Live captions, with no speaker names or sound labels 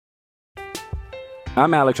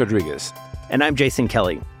I'm Alex Rodriguez. And I'm Jason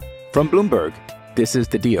Kelly. From Bloomberg, this is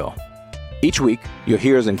The Deal. Each week, you'll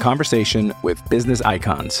hear us in conversation with business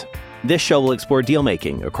icons. This show will explore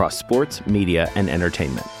deal-making across sports, media, and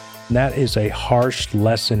entertainment. That is a harsh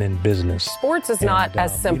lesson in business. Sports is not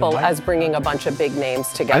as simple as bringing a bunch of big names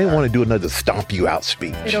together. I didn't want to do another stomp you out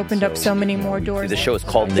speech. It opened up so many more doors. The show is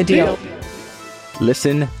called The Deal.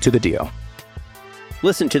 Listen to The Deal.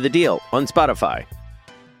 Listen to The Deal on Spotify.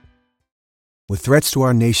 With threats to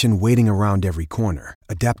our nation waiting around every corner,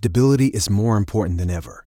 adaptability is more important than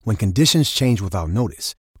ever. When conditions change without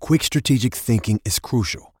notice, quick strategic thinking is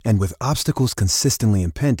crucial. And with obstacles consistently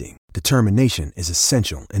impending, determination is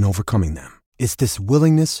essential in overcoming them. It's this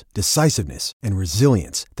willingness, decisiveness, and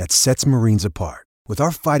resilience that sets Marines apart. With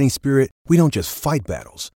our fighting spirit, we don't just fight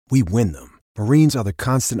battles, we win them. Marines are the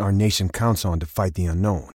constant our nation counts on to fight the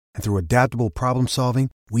unknown. And through adaptable problem solving,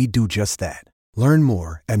 we do just that. Learn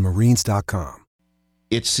more at marines.com.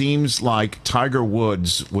 It seems like Tiger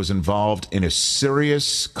Woods was involved in a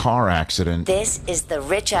serious car accident. This is the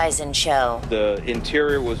Rich Eisen Show. The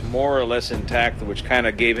interior was more or less intact, which kind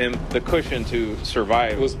of gave him the cushion to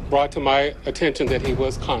survive. It was brought to my attention that he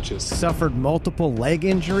was conscious. Suffered multiple leg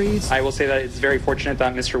injuries. I will say that it's very fortunate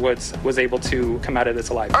that Mr. Woods was able to come out of this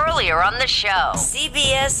alive. Earlier on the show,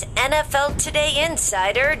 CBS NFL Today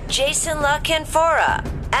insider Jason La Canfora,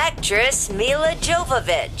 actress Mila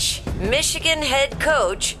Jovovich, Michigan head coach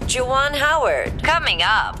Juwan Howard. Coming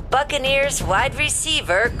up, Buccaneers wide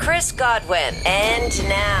receiver Chris Godwin. And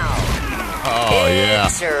now,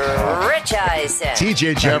 it's Rich Eisen.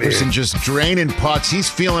 TJ Jefferson just draining putts. He's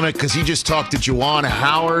feeling it because he just talked to Juwan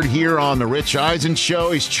Howard here on the Rich Eisen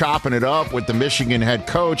Show. He's chopping it up with the Michigan head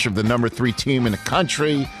coach of the number 3 team in the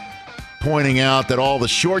country, pointing out that all the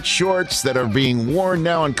short shorts that are being worn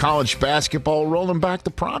now in college basketball, rolling back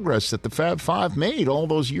the progress that the Fab Five made all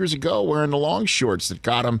those years ago, wearing the long shorts that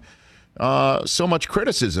got them so much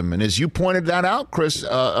criticism. And as you pointed that out, Chris,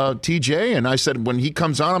 TJ, and I said when he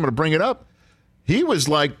comes on, I'm going to bring it up. He was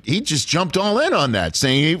like, he just jumped all in on that,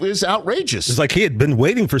 saying it was outrageous. It's like he had been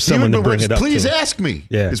waiting for someone to bring it up. Please ask me,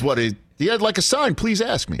 is what he had like a sign, please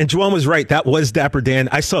ask me. And Juwan was right. That was Dapper Dan.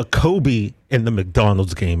 I saw Kobe in the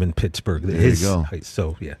McDonald's game in Pittsburgh. There you go.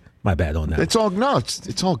 So, yeah, my bad on that. It's all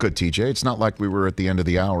it's all good, TJ. It's not like we were at the end of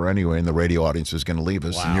the hour anyway and the radio audience was going to leave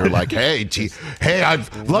us. Wow. And you're like, hey,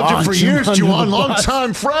 I've loved you for years, Juwan,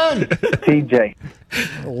 long-time friend. TJ.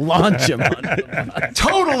 Launch him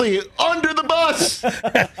totally under the bus.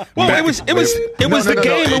 Well, it was the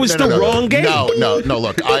game. It was the wrong game. No.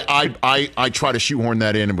 Look, I try to shoehorn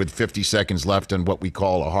that in with 50 seconds left and what we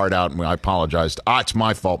call a hard out, and I apologize. It's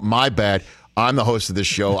my fault. My bad. I'm the host of this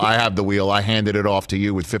show. I have the wheel. I handed it off to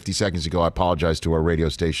you with 50 seconds ago. I apologize to our radio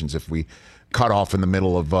stations if we cut off in the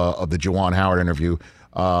middle of the Juwan Howard interview.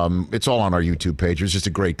 It's all on our YouTube page. It was just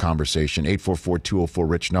a great conversation.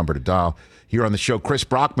 844-204-RICH number to dial. Here on the show, Chris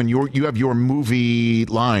Brockman, you have your movie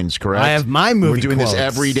lines, correct? I have my movie We're doing quotes. this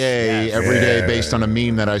every day, based on a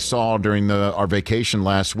meme that I saw during our vacation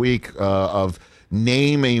last week of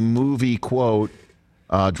name a movie quote,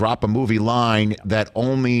 drop a movie line that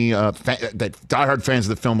only that diehard fans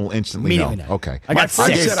of the film will instantly know. Okay. I got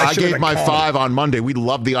 6. I gave my 5 on Monday. We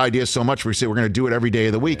loved the idea so much. We said we're going to do it every day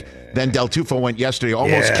of the week. Then Del Tufo went yesterday,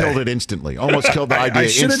 almost killed it instantly. Almost killed the idea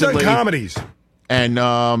instantly. I should have done comedies. And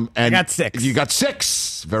I got 6. You got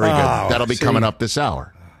 6. Very good. That'll be coming up this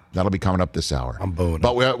hour. I'm booing.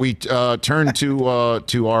 But we turn to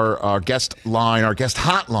our guest line, our guest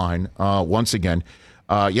hotline once again.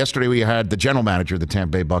 Yesterday we had the general manager of the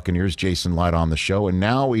Tampa Bay Buccaneers, Jason Light, on the show, and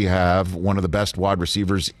now we have one of the best wide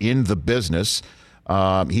receivers in the business.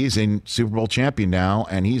 He's a Super Bowl champion now,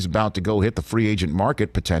 and he's about to go hit the free agent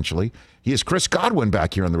market potentially. He is Chris Godwin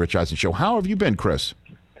back here on the Rich Eisen Show. How have you been, Chris?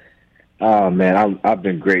 Oh, man, I've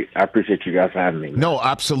been great. I appreciate you guys for having me. No,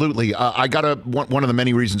 absolutely. I got one of the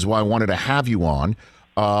many reasons why I wanted to have you on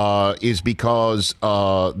is because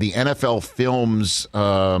the NFL films,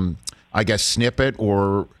 I guess, snippet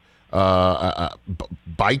or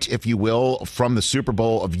bite, if you will, from the Super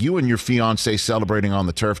Bowl of you and your fiance celebrating on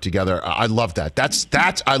the turf together. I love that. That's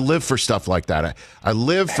I live for stuff like that. I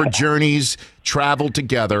live for journeys traveled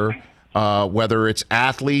together, whether it's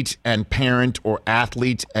athlete and parent or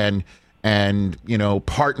athlete and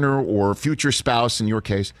partner or future spouse in your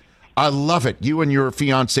case. I love it. You and your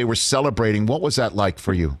fiance were celebrating. What was that like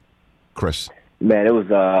for you, Chris? Man, it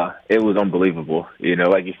was unbelievable.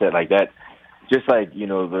 Like you said, like that, just like,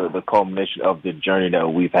 the culmination of the journey that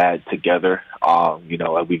we've had together.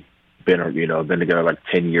 Like we've been together like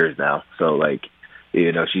 10 years now. So like,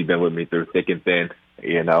 she's been with me through thick and thin,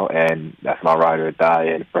 and that's my ride or die.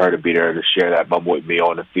 And for her to be there to share that moment with me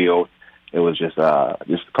on the field, it was just a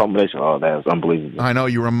culmination of all that. It was unbelievable. I know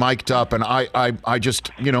you were mic'd up, and I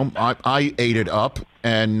just, I ate it up,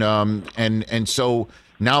 and so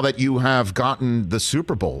now that you have gotten the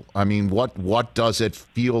Super Bowl, I mean, what does it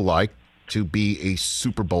feel like to be a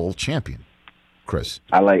Super Bowl champion, Chris?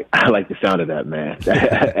 I like the sound of that, man.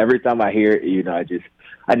 Every time I hear it, I just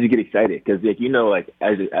get excited because,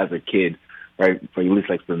 as a kid, right, at least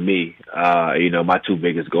like for me, my two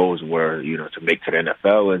biggest goals were, to make to the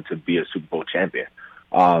NFL and to be a Super Bowl champion,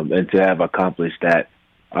 and to have accomplished that,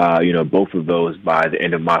 both of those by the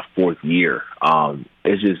end of my fourth year,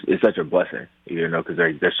 it's such a blessing, because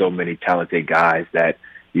there's so many talented guys that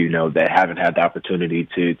haven't had the opportunity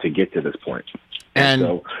to get to this point. And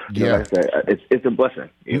so, like I said, it's a blessing,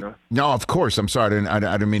 No, of course. I'm sorry. I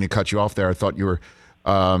didn't mean to cut you off there. I thought you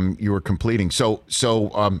were completing. So,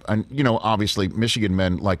 and obviously Michigan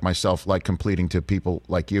men like myself like completing to people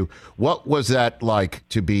like you. What was that like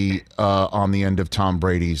to be on the end of Tom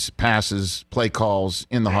Brady's passes, play calls,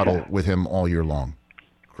 in the huddle with him all year long,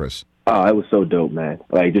 Chris? Oh, it was so dope, man.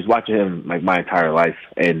 Like just watching him like my entire life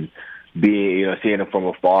and being, seeing him from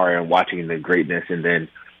afar and watching the greatness, and then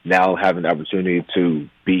now having the opportunity to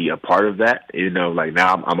be a part of that, like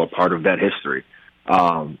now I'm a part of that history.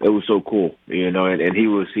 It was so cool, and he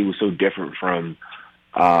was so different from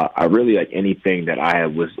I really like anything that I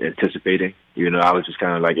was anticipating. I was just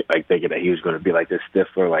kind of like thinking that he was going to be like this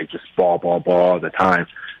stiffer, like just ball all the time,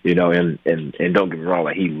 and don't get me wrong,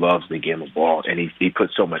 like he loves the game of ball and he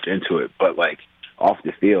puts so much into it, but like off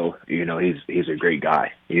the field, he's a great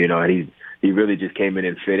guy, and he really just came in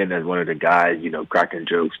and fit in as one of the guys, cracking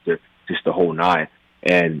jokes, just the whole nine.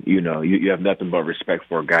 And, you have nothing but respect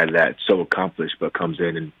for a guy that's so accomplished but comes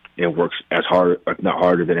in and works as hard, if not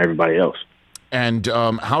harder, than everybody else. And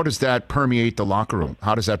how does that permeate the locker room?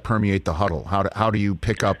 How does that permeate the huddle? How do you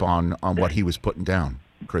pick up on what he was putting down,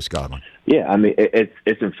 Chris Godwin? Yeah, I mean,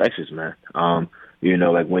 it's infectious, man.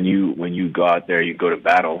 Like when you go out there, you go to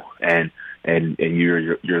battle, and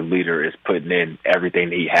your leader is putting in everything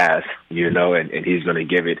he has, and he's going to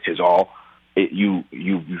give it his all. You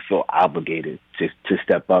feel obligated to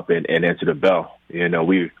step up and answer the bell.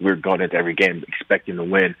 We're going into every game expecting to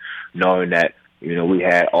win, knowing that we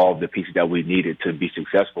had all the pieces that we needed to be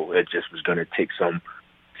successful. It just was going to take some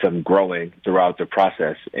growing throughout the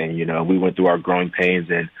process, and we went through our growing pains,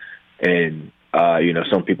 and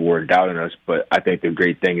some people were doubting us, but I think the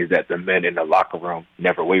great thing is that the men in the locker room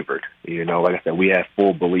never wavered. Like I said, we had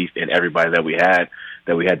full belief in everybody that we had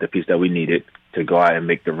the piece that we needed to go out and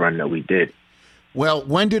make the run that we did. Well,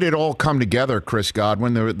 when did it all come together, Chris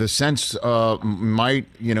Godwin? The sense is,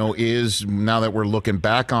 now that we're looking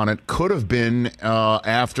back on it, could have been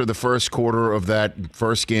after the first quarter of that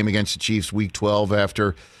first game against the Chiefs, Week 12,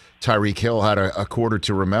 after Tyreek Hill had a quarter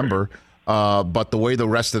to remember. But the way the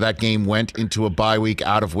rest of that game went into a bye week,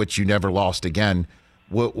 out of which you never lost again,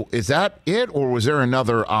 is that it, or was there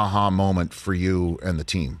another aha moment for you and the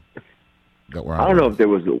team? I don't know if there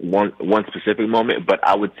was one specific moment, but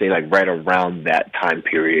I would say like right around that time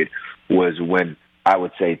period was when I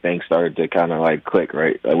would say things started to kind of like click,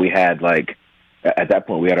 right? We had at that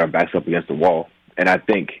point we had our backs up against the wall. And I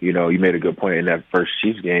think, you made a good point in that first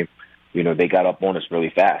Chiefs game, they got up on us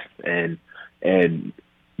really fast. And the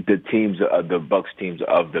Bucs teams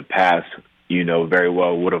of the past, very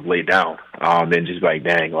well would have laid down. And just like,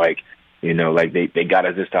 dang, they got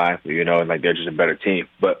us this time, and like they're just a better team.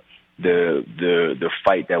 But the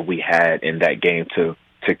fight that we had in that game to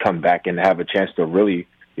come back and have a chance to really,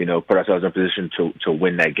 put ourselves in a position to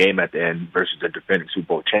win that game at the end versus the defending Super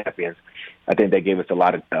Bowl champions, I think that gave us a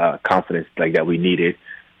lot of confidence that we needed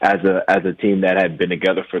as a team that had been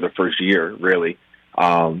together for the first year, really,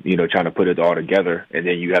 trying to put it all together. And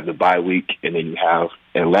then you have the bye week, and then you have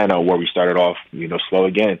Atlanta where we started off, slow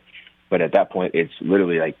again. But at that point, it's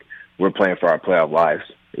literally like we're playing for our playoff lives.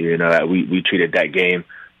 We treated that game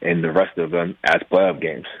and the rest of them as playoff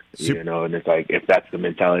games, and it's like, if that's the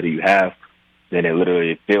mentality you have, then it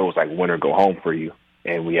literally feels like win or go home for you.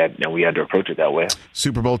 And we had to approach it that way.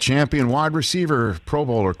 Super Bowl champion, wide receiver, Pro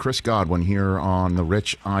Bowler Chris Godwin here on the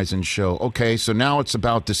Rich Eisen Show. Okay, so now it's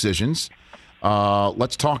about decisions.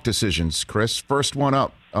 Let's talk decisions, Chris. First one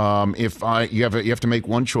up. You have to make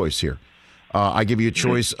one choice here. I give you a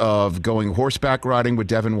choice of going horseback riding with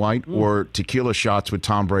Devin White or tequila shots with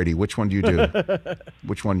Tom Brady. Which one do you do?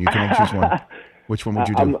 Which one? You can only choose one. Which one would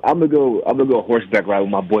you do? I'm gonna go horseback ride with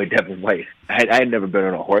my boy Devin White. I ain't never been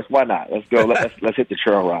on a horse. Why not? Let's go. Let's hit the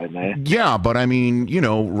trail ride, man. Yeah, but I mean,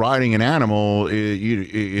 riding an animal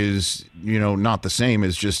is not the same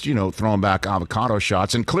as just throwing back avocado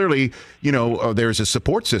shots. And clearly, there's a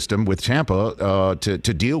support system with Tampa to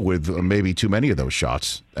deal with maybe too many of those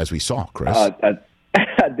shots, as we saw, Chris.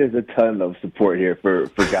 There's a ton of support here for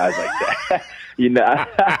guys like that.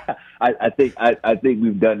 I think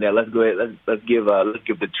we've done that. Let's go ahead. Let's give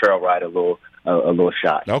the trail ride a little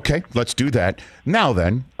shot. Okay, let's do that. Now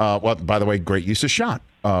then, well, by the way, great use of shot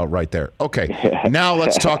right there. Okay, now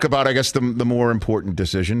let's talk about, I guess, the more important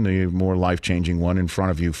decision, the more life-changing one in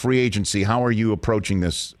front of you. Free agency. How are you approaching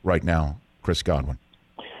this right now, Chris Godwin?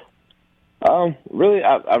 Really,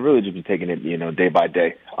 I really just been taking it, day by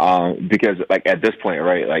day. Because like at this point,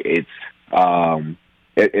 right, like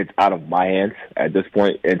it's out of my hands at this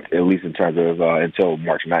point, at least in terms of until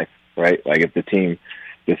March 9th, right? Like if the team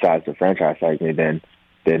decides to franchise tag me, then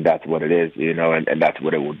that's what it is, and that's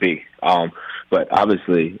what it would be. But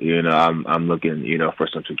obviously, I'm looking, for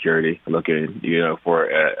some security, looking, for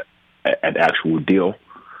an actual deal,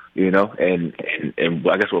 and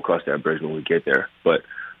I guess we'll cross that bridge when we get there. But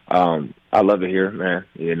I love it here, man.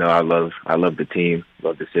 I love the team,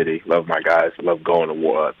 love the city, love my guys, love going to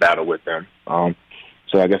war, battle with them.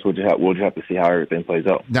 So I guess we'll just have to see how everything plays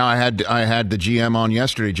out. Now I had the GM on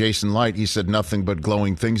yesterday, Jason Light. He said nothing but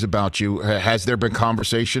glowing things about you. Has there been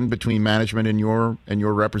conversation between management and your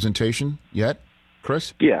representation yet,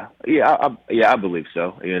 Chris? Yeah, I believe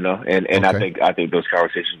so. And okay. I think those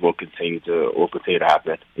conversations will continue to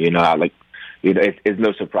happen. It's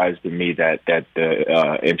no surprise to me that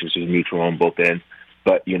the interest is mutual on both ends.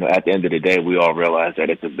 But, at the end of the day, we all realize that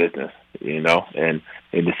it's a business, and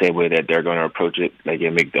in the same way that they're going to approach it, they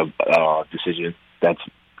can make the decision that's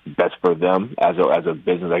best for them as a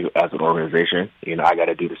business, like, as an organization. I got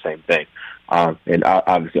to do the same thing. And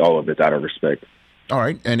obviously all of it's out of respect. All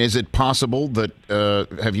right. And is it possible that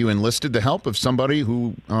have you enlisted the help of somebody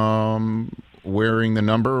who wearing the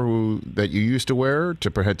number that you used to wear to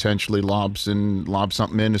potentially lob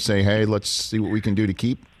something in to say, hey, let's see what we can do to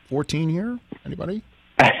keep 14 here? Anybody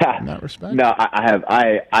in that respect? No,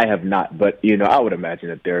 I have not. But I would imagine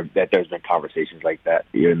that there's been conversations like that.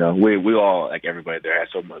 We all, like everybody there, has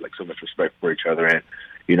so much respect for each other, and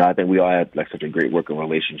I think we all have such a great working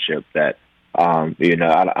relationship that. I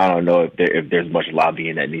don't know if there's much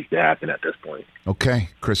lobbying that needs to happen at this point. Okay,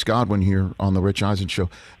 Chris Godwin here on the Rich Eisen Show.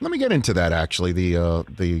 Let me get into that. Actually,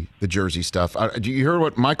 the jersey stuff. Did you hear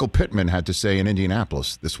what Michael Pittman had to say in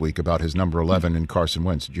Indianapolis this week about his number 11 and Carson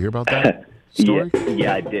Wentz? Did you hear about that story?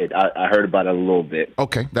 Yeah, I did. I heard about it a little bit.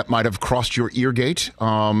 Okay, that might have crossed your ear gate.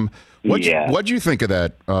 What'd you think of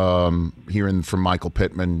that? Hearing from Michael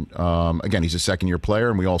Pittman. Again, he's a second-year player,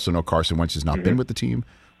 and we also know Carson Wentz has not been with the team.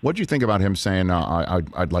 What do you think about him saying,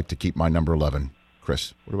 I'd like to keep my number 11?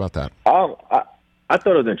 Chris, what about that? I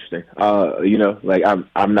thought it was interesting.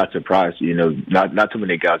 I'm not surprised. Not too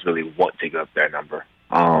many guys really want to give up their number.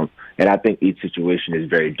 And I think each situation is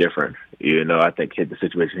very different. I think the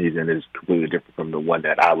situation he's in is completely different from the one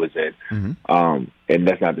that I was in. Mm-hmm. And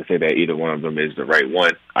that's not to say that either one of them is the right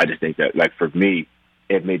one. I just think that, for me,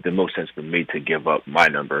 it made the most sense for me to give up my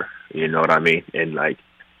number. You know what I mean? And,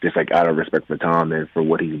 just out of respect for Tom and for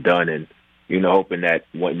what he's done, and hoping that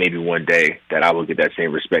maybe one day that I will get that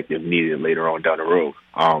same respect if needed later on down the road.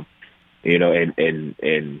 And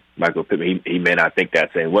Michael Pittman, he may not think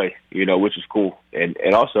that same way, which is cool. And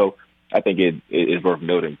also, I think it is worth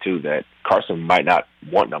noting too that Carson might not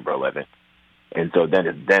want number 11. And so then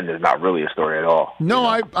there's not really a story at all. No,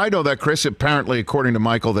 I know that, Chris. Apparently, according to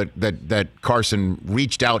Michael, that Carson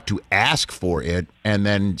reached out to ask for it and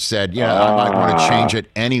then said, I might want to change it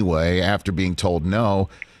anyway after being told no.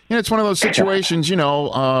 It's one of those situations,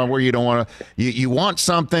 where you don't want to, you want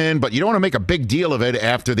something, but you don't want to make a big deal of it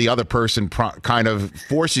after the other person kind of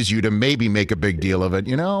forces you to maybe make a big deal of it,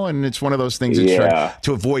 and it's one of those things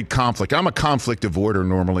to avoid conflict. I'm a conflict avoider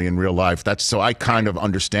normally in real life. So I kind of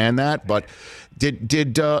understand that. But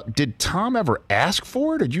did Tom ever ask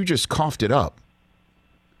for it, or you just coughed it up,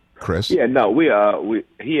 Chris? Yeah, no,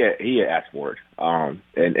 he had asked for it, and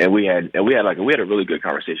we had a really good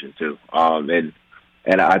conversation too,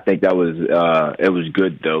 And I think that was it was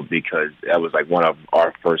good though, because that was one of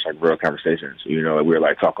our first real conversations. We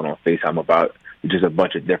were talking on FaceTime about just a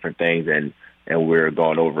bunch of different things, and we were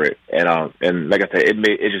going over it. And like I said,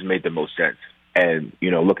 it just made the most sense. And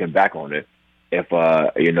looking back on it, if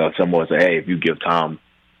someone said, hey, if you give Tom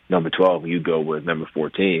number 12 and you go with number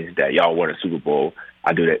 14, that y'all won a Super Bowl.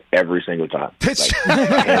 I do that every single time.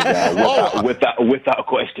 Without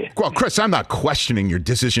question. Well, Chris, I'm not questioning your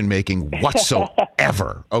decision-making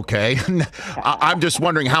whatsoever, okay? I'm just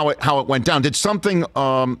wondering how it went down. Did something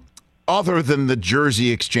other than the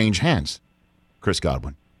jersey exchange hands, Chris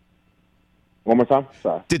Godwin? One more time?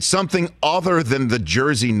 Sorry. Did something other than the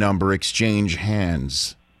jersey number exchange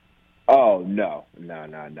hands? Oh, no.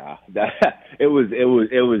 It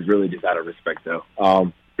was really just out of respect, though.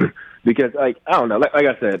 Because, like, I don't know. Like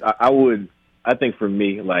I said, I think for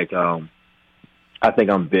me, like, I think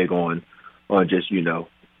I'm big on just, you know,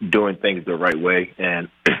 doing things the right way and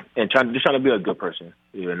trying to be a good person,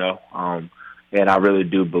 you know. And I really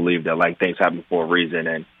do believe that, like, things happen for a reason.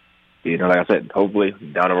 And, you know, like I said, hopefully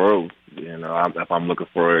down the road, you know, if I'm looking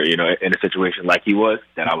for, you know, in a situation like he was,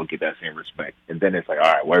 then I would get that same respect. And then it's like,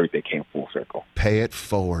 all right, well, everything came full circle. Pay it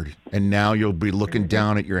forward. And now you'll be looking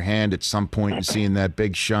down at your hand at some point and seeing that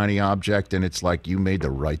big shiny object, and it's like you made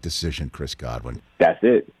the right decision, Chris Godwin. That's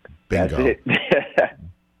it. Bingo. That's it.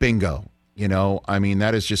 Bingo. You know, I mean,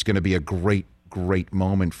 that is just going to be a great, great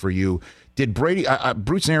moment for you. Did Brady,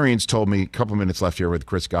 Bruce Arians told me, a couple minutes left here with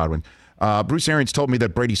Chris Godwin, Bruce Arians told me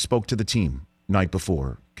that Brady spoke to the team night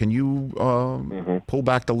before. Can you pull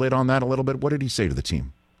back the lid on that a little bit? What did he say to the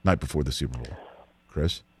team night before the Super Bowl,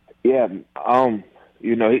 Chris? Yeah,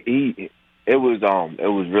 you know, it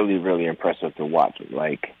was really, really impressive to watch.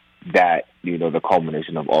 Like that, you know, the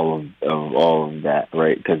culmination of all of that,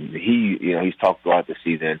 right? Because he's talked throughout the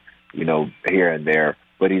season, you know, here and there,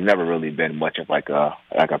 but he's never really been much of like a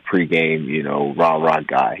pregame, you know, rah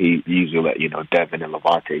guy. He usually let, you know, Devin and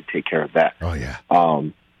Levante take care of that. Oh yeah.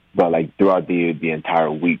 But like throughout the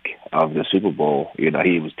entire week of the Super Bowl, you know,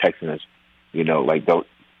 he was texting us, you know, like those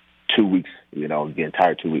 2 weeks, you know, the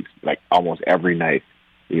entire 2 weeks, like almost every night,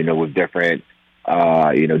 you know, with different,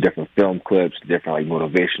 you know, different film clips, different like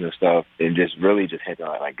motivational stuff, and just really just hitting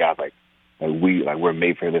like guys, like we're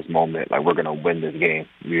made for this moment, like we're gonna win this game,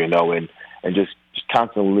 you know, and just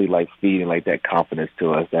constantly like feeding like that confidence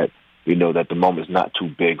to us that, you know, that the moment's not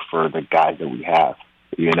too big for the guys that we have,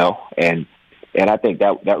 you know, and I think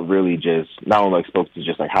that really just not only spoke to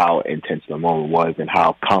just like how intense the moment was and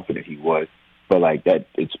how confident he was, but like that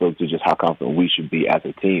it spoke to just how confident we should be as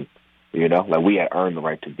a team. You know, like we had earned the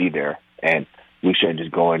right to be there, and we shouldn't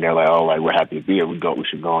just go in there like, oh, like we're happy to be here. We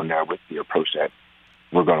should go in there with the approach that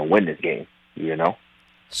we're going to win this game. You know.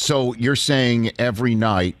 So you're saying every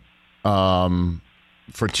night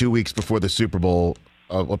for 2 weeks before the Super Bowl,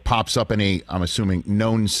 what pops up in I'm assuming,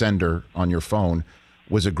 known sender on your phone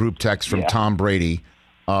was a group text from Tom Brady,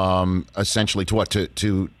 essentially to what?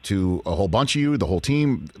 To a whole bunch of you, the whole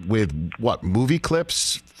team, with what, movie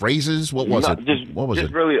clips, phrases? What was it? What was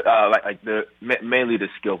it? Really like mainly the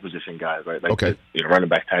skill position guys, right? Like okay. You know, running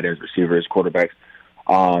backs, tight ends, receivers, quarterbacks,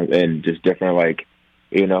 and just different like,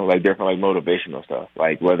 you know, like different like motivational stuff.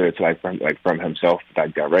 Like whether it's like from himself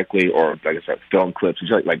like directly or like I said, film clips,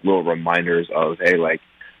 just like little reminders of, hey, like,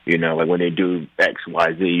 you know, like when they do X,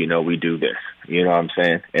 Y, Z, you know, we do this. You know what I'm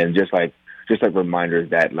saying? And just like reminders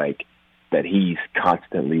that like that he's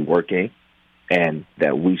constantly working, and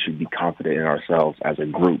that we should be confident in ourselves as a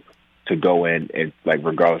group to go in and like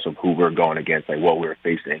regardless of who we're going against, like what we're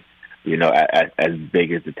facing, you know, as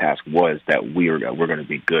big as the task was, that we're going to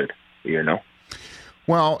be good. You know.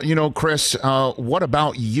 Well, you know, Chris, what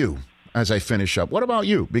about you? As I finish up, what about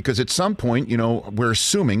you? Because at some point, you know, we're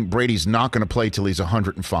assuming Brady's not going to play till he's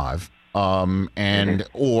 105,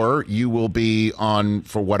 or you will be on,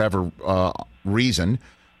 for whatever reason,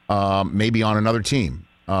 maybe on another team.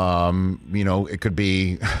 You know, it could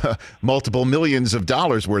be multiple millions of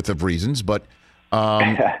dollars worth of reasons, but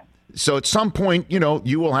so at some point, you know,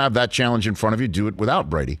 you will have that challenge in front of you. Do it without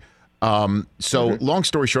Brady. Long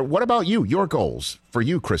story short, what about you? Your goals for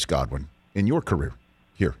you, Chris Godwin, in your career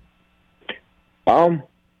here?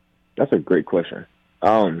 That's a great question.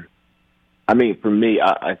 I mean, for me,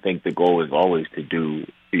 I think the goal is always to do,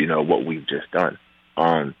 you know, what we've just done.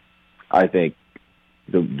 I think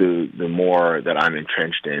the more that I'm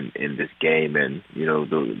entrenched in this game, and you know,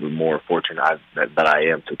 the more fortunate that I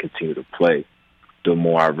am to continue to play, the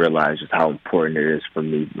more I realize just how important it is for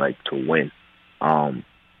me, like, to win.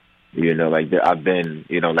 You know, like I've been,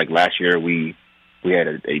 you know, like last year we had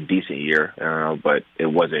a decent year, but it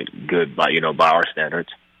wasn't good by our standards.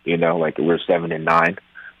 You know, like we're 7-9,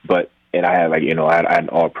 and I had I had an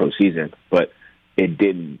all-pro season, but it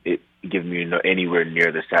didn't give me anywhere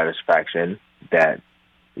near the satisfaction that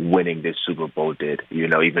winning this Super Bowl did. You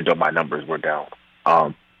know, even though my numbers were down.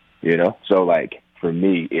 You know, so like for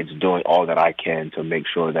me, it's doing all that I can to make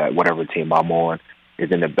sure that whatever team I'm on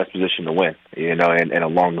is in the best position to win, and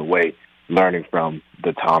along the way, learning from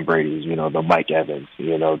the Tom Bradys, the Mike Evans,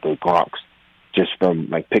 the Gronks, just from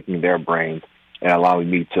like picking their brains and allowing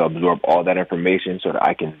me to absorb all that information so that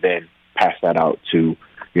I can then pass that out to,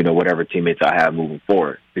 whatever teammates I have moving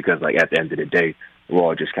forward. Because like at the end of the day, we're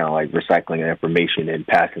all just kind of like recycling that information and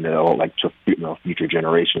passing it all like to future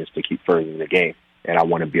generations to keep furthering the game. And I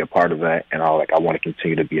want to be a part of that, and I want to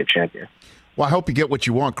continue to be a champion. Well, I hope you get what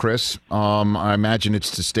you want, Chris. I imagine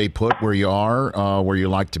it's to stay put where you are, where you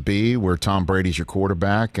like to be, where Tom Brady's your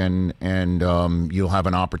quarterback, and you'll have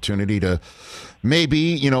an opportunity to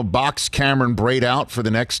maybe, box Cameron Brate out for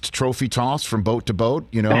the next trophy toss from boat to boat,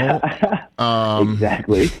 Exactly.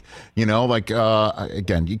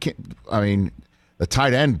 Again, you can't, the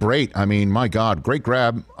tight end, Brate, my God, great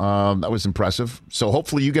grab. That was impressive. So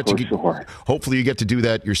hopefully you get to do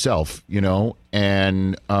that yourself,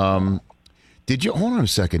 and did you, hold on a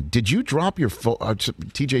second, did you drop your phone?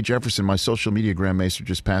 TJ Jefferson, my social media grandmaster,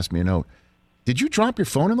 just passed me a note. Did you drop your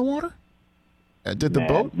phone in the water? Did the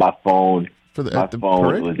boat? My phone is at the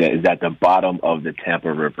bottom of the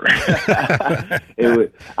Tampa River.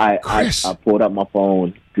 I pulled up my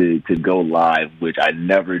phone to go live, which I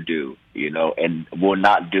never do, and will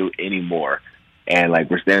not do anymore. And like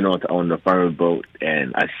we're standing on the front of the boat,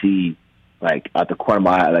 and I see like out the corner of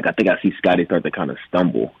my eye, like I think I see Scotty start to kind of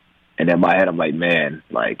stumble. And in my head, I'm like, man,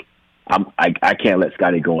 like I can't let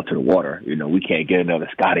Scotty go into the water. We can't get another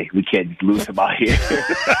Scotty. We can't just lose him out here.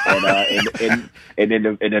 and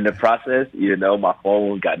in the process, my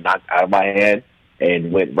phone got knocked out of my hand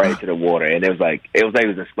and went right into the water. And it was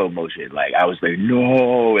in slow motion. Like I was like,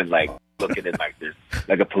 no, and like looking at like this,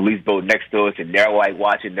 like a police boat next to us, and they're like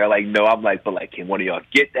watching. They're like, no. I'm like, but like, can one of y'all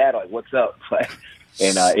get that? Like, what's up? Like,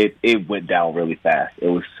 and it went down really fast. It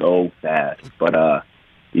was so fast, but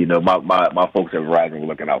my folks at Verizon were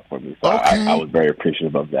looking out for me, so okay. I was very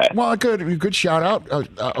appreciative of that. Well, good shout out,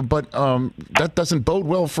 but that doesn't bode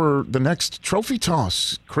well for the next trophy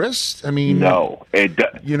toss, Chris. No, it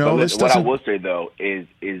does. This what I will say though is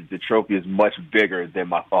the trophy is much bigger than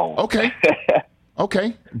my phone. Okay.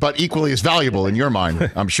 Okay, but equally as valuable in your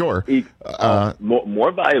mind, I'm sure.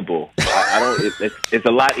 More valuable. It's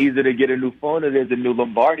a lot easier to get a new phone than it is a new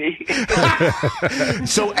Lombardi.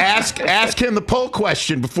 So ask him the poll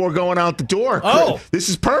question before going out the door. Oh, this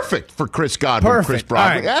is perfect for Chris Godwin. Perfect. Chris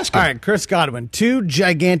Brockman. Ask him. All right, Chris Godwin. 2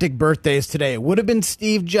 gigantic birthdays today. It would have been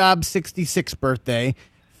Steve Jobs' 66th birthday.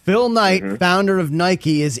 Phil Knight, founder of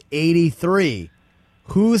Nike, is 83.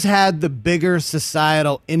 Who's had the bigger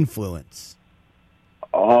societal influence?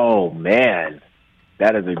 Oh, man,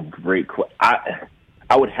 that is a great question.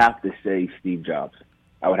 I would have to say Steve Jobs.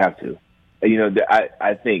 I would have to.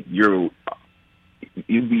 I think it'd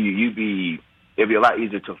be a lot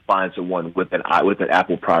easier to find someone with an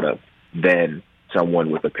Apple product than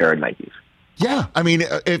someone with a pair of Nikes. Yeah,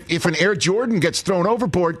 if an Air Jordan gets thrown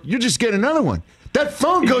overboard, you just get another one. That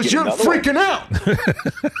phone goes, you're freaking out.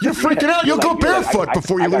 You're freaking out. You'll go barefoot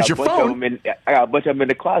before you lose your phone. I got a bunch of them in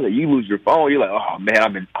the closet. You lose your phone, you're like, oh,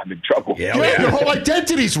 man, I'm in trouble. Yeah, your whole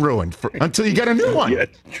identity's ruined until you get a new one.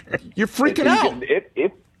 You're freaking out.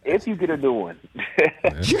 If you get a new one.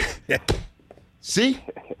 See?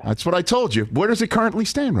 That's what I told you. Where does it currently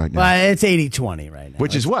stand right now? It's 80-20 right now.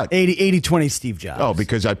 Which is what? 80-20 Steve Jobs. Oh,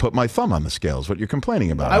 because I put my thumb on the scales. What you're complaining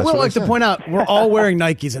about. I would like to point out, we're all wearing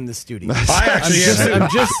Nikes in the studio. I'm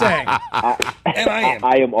just saying. And I am.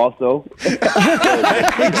 I am also.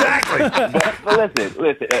 Exactly. But listen.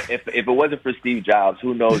 If it wasn't for Steve Jobs,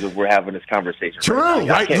 who knows if we're having this conversation? True,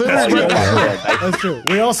 right? That's true.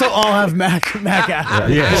 We also all have Mac Apples.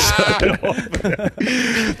 Yes.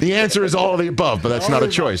 The answer is all of the above. But that's not a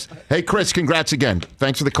choice. Hey, Chris, congrats again.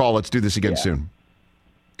 Thanks for the call. Let's do this again soon.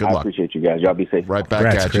 Good luck. I appreciate you guys. Y'all be safe. Right back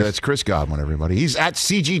at you. That's Chris Godwin, everybody. He's at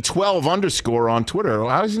CG12_ on Twitter.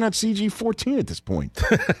 How is he not CG14 at this point?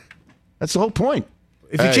 That's the whole point.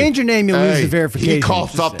 If you change your name, you'll lose the verification. He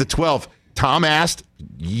coughed up the 12. Tom asked,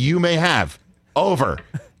 you may have. Over.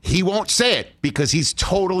 He won't say it because he's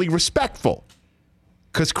totally respectful.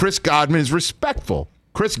 Because Chris Godwin is respectful.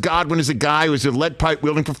 Chris Godwin is a guy who's a lead pipe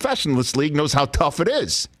wielding professional in this league, knows how tough it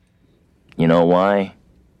is. You know why?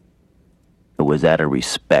 It was out of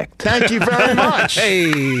respect. Thank you very much.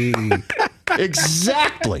 Hey.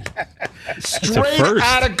 Exactly. Straight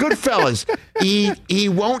out of Goodfellas. He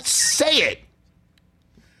won't say it.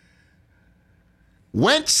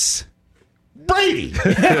 Wentz, Brady.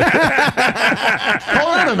 Hold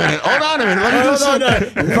on a minute. Let me do something.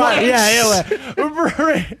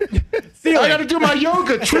 I got to do my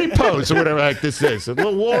yoga tree pose or whatever the heck this is. A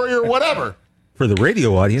little warrior, whatever. For the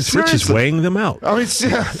radio audience, Rich is weighing them out. That's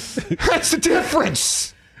the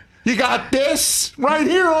difference. You got this right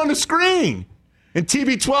here on the screen. And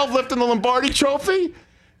TB12 lifting the Lombardi trophy.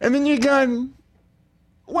 And then you got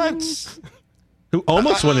Wentz. Who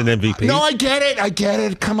almost won an MVP. No, I get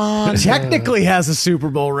it. Come on. Technically has a Super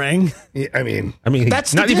Bowl ring. Yeah, I mean,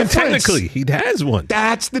 that's not the even difference. technically. He has one.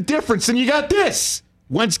 That's the difference. And you got this.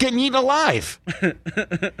 Wentz getting eaten alive. All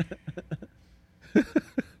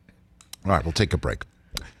right, we'll take a break.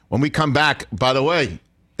 When we come back, by the way,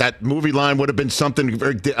 that movie line would have been something.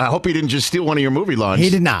 I hope he didn't just steal one of your movie lines. He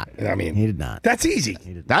did not. I mean, he did not. That's easy.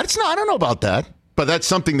 That's not. I don't know about that, but that's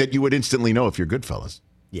something that you would instantly know if you're Goodfellas.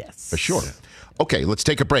 Yes, for sure. Okay, let's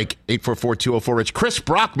take a break. 844-204-RICH. Chris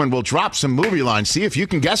Brockman will drop some movie lines. See if you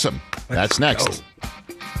can guess them. That's next.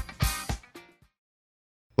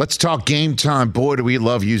 Let's talk Game Time. Boy, do we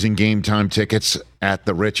love using Game Time tickets at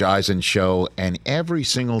the Rich Eisen Show. And every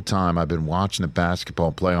single time I've been watching the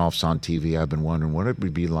basketball playoffs on TV, I've been wondering what it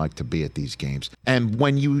would be like to be at these games. And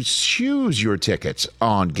when you choose your tickets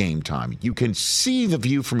on Game Time, you can see the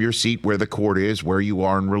view from your seat where the court is, where you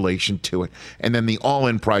are in relation to it. And then the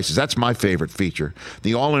all-in prices. That's my favorite feature.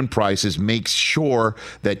 The all-in prices makes sure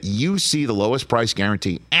that you see the lowest price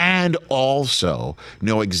guarantee and also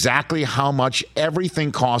know exactly how much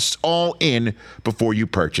everything costs all in before you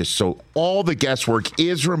purchase. So all the guesswork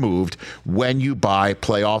is removed when you buy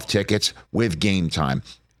playoff tickets with Game Time.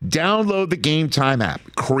 Download the Game Time app,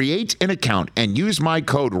 create an account, and use my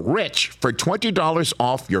code RICH for $20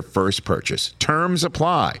 off your first purchase. Terms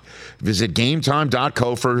apply. Visit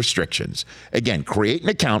GameTime.co for restrictions. Again, create an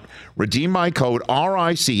account, redeem my code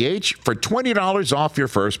RICH for $20 off your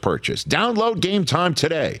first purchase. Download Game Time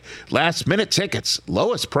today. Last minute tickets,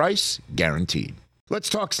 lowest price guaranteed. Let's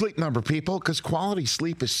talk Sleep Number, people, because quality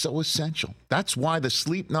sleep is so essential. That's why the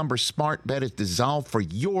Sleep Number smart bed is designed for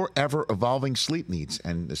your ever-evolving sleep needs,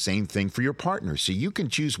 and the same thing for your partner, so you can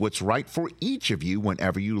choose what's right for each of you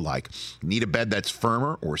whenever you like. Need a bed that's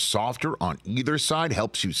firmer or softer on either side,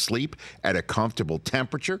 helps you sleep at a comfortable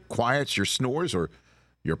temperature, quiets your snores or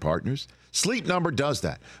your partner's? Sleep Number does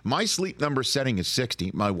that. My Sleep Number setting is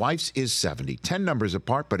 60. My wife's is 70. 10 numbers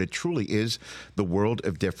apart, but it truly is the world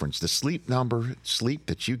of difference. The Sleep Number sleep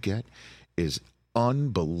that you get is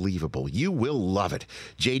unbelievable. You will love it.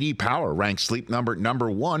 J.D. Power ranks Sleep Number number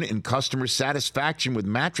 1 in customer satisfaction with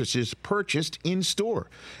mattresses purchased in store.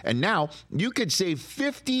 And now you could save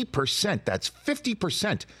 50%. That's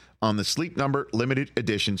 50%. On the Sleep Number limited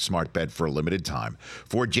edition smart bed for a limited time.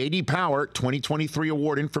 For J.D. Power 2023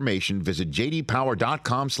 award information, visit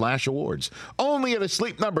jdpower.com/awards. Only at a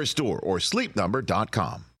Sleep Number store or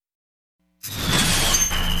sleepnumber.com.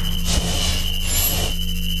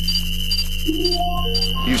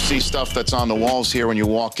 You see stuff that's on the walls here when you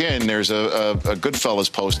walk in. There's a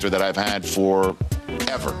Goodfellas poster that I've had for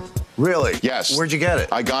ever. Really? Yes. Where'd you get it?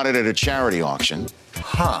 I got it at a charity auction.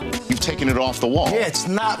 Huh. You've taken it off the wall. Yeah, it's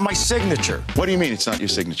not my signature. What do you mean it's not your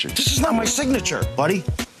signature? This is not my signature, buddy.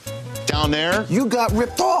 Down there? You got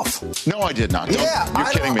ripped off. No, I did not. Yeah, You're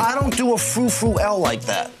kidding me. I don't do a frou-frou L like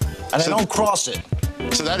that. And I don't cross it.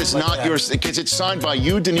 So that is like not that. yours, because it's signed by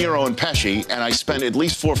you, De Niro, and Pesci, and I spent at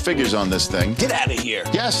least 4 figures on this thing. Get out of here.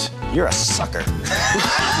 Yes. You're a sucker.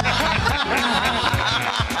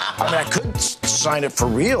 I mean, I could sign it for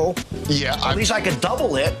real. Yeah. At least I could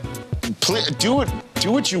double it. Do it.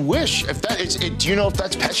 Do what you wish. If that is, do you know if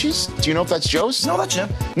that's Pesci's? Do you know if that's Joe's? No, that's him.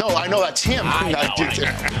 No, I know that's him. I know.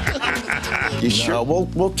 You sure? No,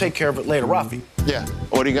 we'll take care of it later, Rafi. Yeah.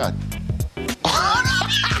 What do you got?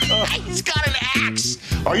 He's got an axe.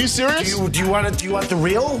 Are you serious? Do you want the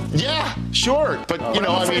real? Yeah, sure. But you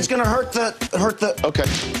know, I mean, it's gonna hurt the. Okay.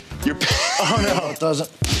 You're. Oh no, it doesn't.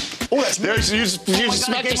 Oh, that's me. You just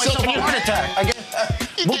smacked yourself a heart attack.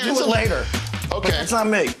 We'll do it later. Okay. It's not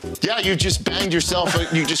me. Yeah, you just banged yourself.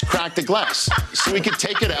 You just cracked the glass. So we could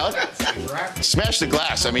take it out. Smash the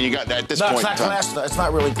glass. I mean, you got that at this point. It's not glass. It's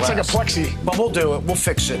not really glass. It's like a plexi. But we'll do it. We'll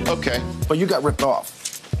fix it. Okay. But you got ripped off.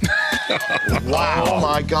 Wow. Oh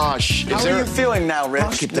my gosh. How are you feeling now,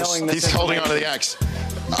 Rich? He's holding on to the axe.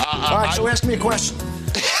 All right, so ask me a question.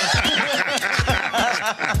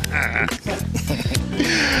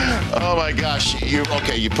 Oh my gosh. You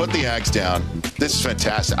put the axe down. This is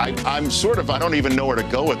fantastic. I don't even know where to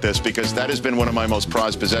go with this, because that has been one of my most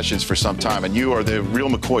prized possessions for some time, and you are the real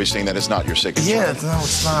McCoy saying that it's not your signature. Yeah, no,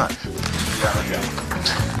 it's not.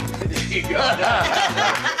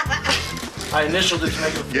 I initialed it to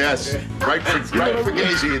make it. Yes. Right for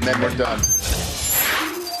Gazy, and then we're done.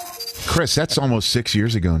 Chris, that's almost 6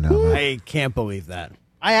 years ago now. I can't believe that.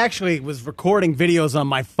 I actually was recording videos on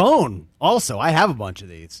my phone also. I have a bunch of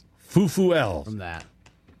these. Foo-foo L. From that.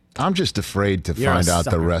 I'm just afraid to You're find a out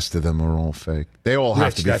the sucker. rest of them are all fake. They all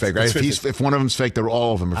have to be fake, right? If one of them's fake, they're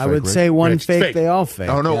all of them are fake. I would right? say one fake, they all fake.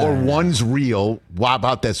 Oh, no, Yeah. or one's real. What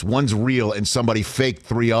about this? One's real and somebody faked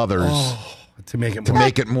 3 others to make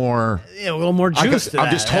it more. Yeah, a little more juice to I'm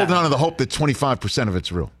that, just holding on to the hope that 25% of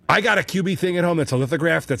it's real. I got a QB thing at home that's a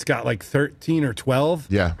lithograph that's got like 13 or 12.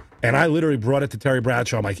 Yeah. And I literally brought it to Terry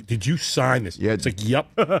Bradshaw. I'm like, did you sign this? Yeah. It's like, yep.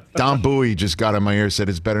 Don Bowie just got in my ear, said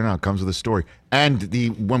it's better now. It comes with a story. And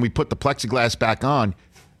when we put the plexiglass back on,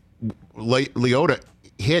 Leota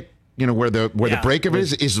hit, where the break of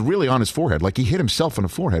it is really on his forehead. Like he hit himself in the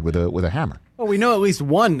forehead with a hammer. Well, we know at least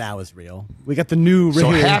one now is real. We got the new.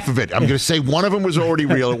 So half of it. I'm going to say one of them was already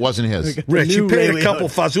real. It wasn't his. Rich, you paid a couple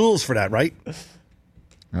fazools for that, right?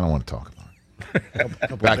 I don't want to talk about it.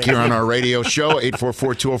 Back here on our radio show,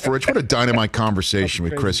 844-204-RICH. What a dynamite conversation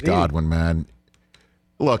with Chris Godwin, man.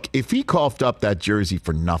 Look, if he coughed up that jersey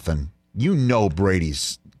for nothing,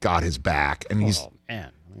 Brady's got his back. And he's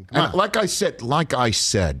man. And like I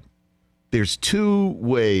said, there's 2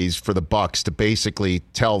 ways for the Bucs to basically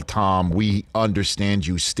tell Tom, we understand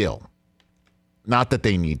you still. Not that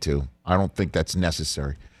they need to. I don't think that's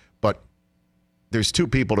necessary. But there's 2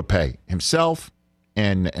 people to pay, himself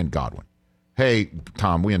and Godwin. Hey,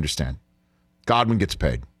 Tom, we understand. Godwin gets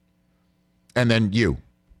paid. And then you.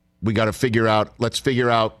 We got to let's figure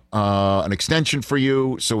out an extension for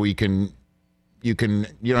you so you don't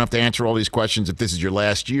have to answer all these questions if this is your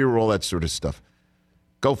last year, all that sort of stuff.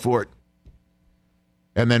 Go for it.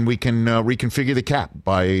 And then we can reconfigure the cap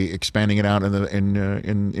by expanding it out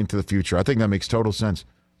into the future. I think that makes total sense.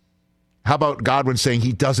 How about Godwin saying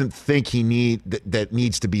he doesn't think that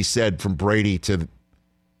needs to be said from Brady to,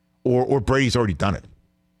 or Brady's already done it.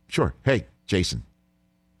 Sure. Hey, Jason,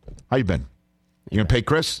 how you been? You gonna pay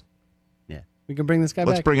Chris? Yeah, we can bring this guy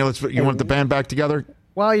back. You want the band back together?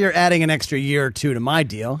 While you're adding an extra year or 2 to my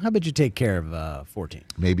deal, how about you take care of 14?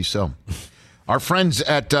 Maybe so. Our friends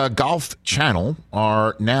at Golf Channel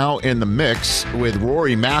are now in the mix with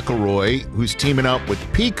Rory McIlroy, who's teaming up with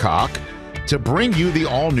Peacock to bring you the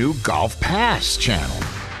all-new Golf Pass channel.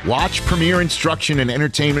 Watch premier instruction and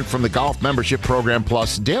entertainment from the golf membership program,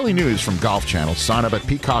 plus daily news from Golf Channel. Sign up at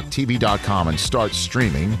peacocktv.com and start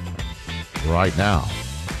streaming right now.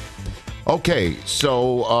 Okay,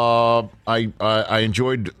 so I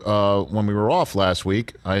enjoyed, when we were off last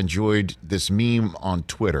week, I enjoyed this meme on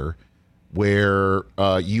Twitter where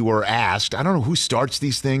you were asked, I don't know who starts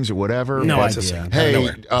these things or whatever. No idea. Hey,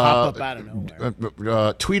 Pop up out of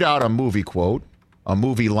nowhere. tweet out a movie quote, a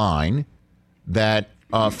movie line that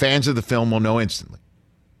fans of the film will know instantly.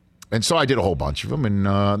 And so I did a whole bunch of them,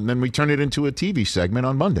 and then we turned it into a TV segment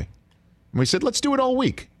on Monday. And we said, let's do it all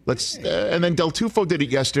week. And then Del Tufo did it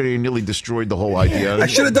yesterday and nearly destroyed the whole idea. I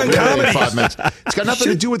should have done comedy. In 5 minutes. It's got nothing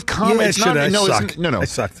to do with comedy. It's not. I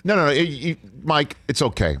sucked. No. Mike, it's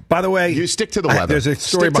okay. By the way, you stick to the weather. There's a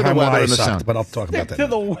story behind why I sucked, but I'll talk about that. To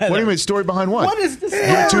the weather. What do you mean, story behind what? What is this?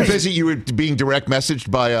 You were too busy. You were being direct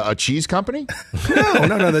messaged by a cheese company?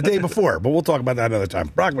 No, the day before. But we'll talk about that another time.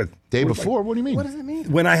 Brockman. Day before? What do you mean? What does it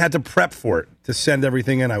mean? When I had to prep for it to send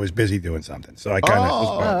everything in, I was busy doing something. So I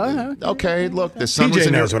kind of okay. Look, the sun PJ was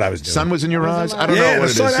in knows what I was doing. Sun was in your eyes. I don't know what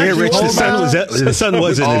it is. Yeah, Rich, the sun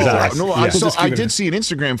was in his eyes. No, I did see an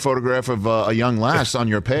Instagram photograph of a young lass on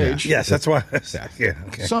your page. Yes, that's why. Yeah.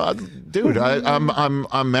 Okay. So, dude,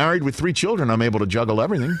 I'm married with 3 children. I'm able to juggle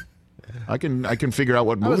everything. I can figure out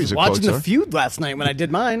what movies are. I was watching quotes The Feud last night when I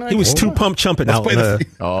did mine. He was 2 pump chumping out.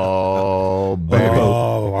 Oh, baby.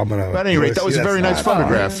 Oh, I'm gonna. But at any rate, that was a very nice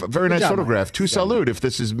photograph. Very nice photograph. To salute. If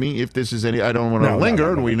this is me, if this is any, I don't want to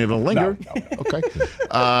linger. We need to linger. Okay.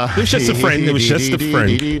 It was just a friend. It was just a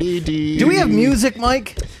friend. Do we have music,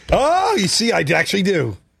 Mike? Oh, you see, I actually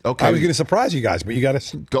do. Okay. I was going to surprise you guys, but you got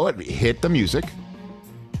to go ahead. Hit the music.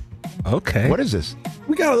 Okay. What is this?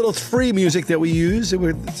 We got a little free music that we use.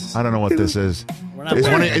 I don't know what this is.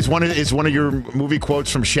 Is one of your movie quotes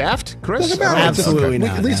from Shaft, Chris? Absolutely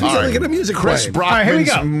not. At least we got to get a music. Chris playing.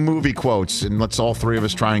 Brockman's movie quotes, and let's all 3 of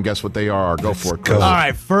us try and guess what they are. Go for it, Chris. All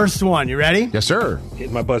right, first one. You ready? Yes, sir.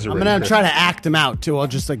 Hit my buzzer. I'm going to try to act them out, too. I'll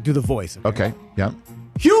just do the voice. Okay, yeah.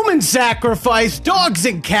 Human sacrifice, dogs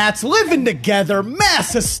and cats living together,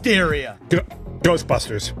 mass hysteria.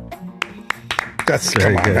 Ghostbusters. That's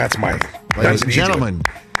very good. That's my. Ladies and gentlemen,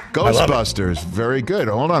 Ghostbusters. Very good.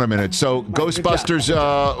 Hold on a minute. So, Ghostbusters,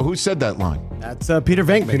 who said that line? That's Peter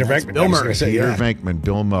Venkman. Peter Venkman. Bill Murray. Peter Venkman,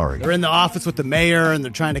 Bill Murray. They're in the office with the mayor, and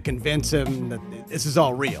they're trying to convince him that this is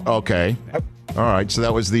all real. Okay. All right. So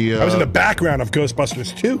that was the. I was in the background of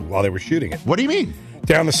Ghostbusters 2 while they were shooting it. What do you mean?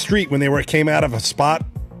 Down the street when they came out of a spot.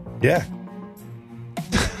 Yeah.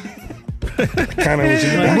 Kind of was in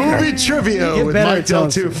the background. Movie trivia with Mike Del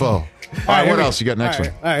Tufo. All right, what else? You got next one?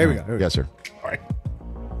 All right, here we go. Yes, sir. All right.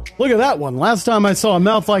 Look at that one. Last time I saw a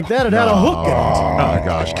mouth like that, it had a hook in it. Oh, my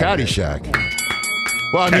gosh. Caddyshack.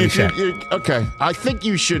 Well, I mean, okay. I think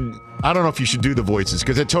you should. I don't know if you should do the voices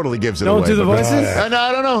because it totally gives it away. Don't do the voices? No,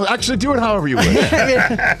 I don't know. Actually, do it however you wish.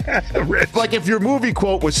 Like if your movie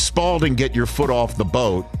quote was Spalding, get your foot off the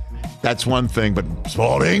boat, that's one thing. But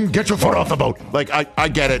Spalding, get your foot off the boat. Like, I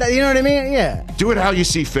get it. You know what I mean? Yeah. Do it how you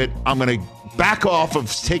see fit. I'm going to back off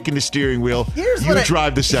of taking the steering wheel. Here's you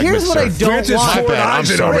drive the segment, Here's what I don't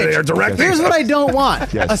want. over there directing. Here's what I don't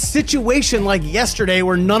want. Yes. A situation like yesterday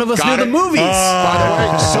where none of us knew the movies. By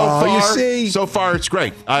the way, you see? so far it's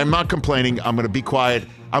great. I'm not complaining. I'm going to be quiet.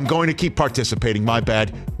 I'm going to keep participating. My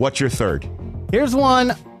bad. What's your third? Here's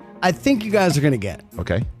one I think you guys are going to get.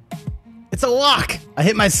 Okay. It's a lock. I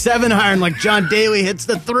hit my 7-iron like John Daly hits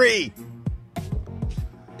the 3.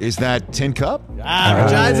 Is that Tin Cup?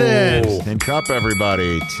 Advertisers. Tin Cup,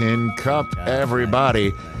 everybody. Tin Cup,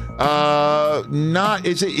 everybody.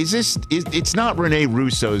 It's not Rene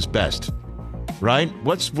Russo's best, right?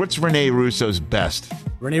 What's Rene Russo's best?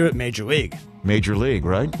 Rene with Major League. Major League,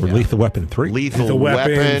 right? Or Lethal Weapon 3. Lethal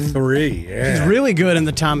Weapon 3. Yeah. He's really good in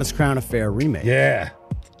the Thomas Crown Affair remake. Yeah.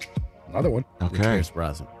 Another one. Okay. Chris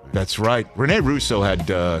Brockman. That's right. Rene Russo had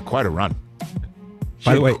quite a run.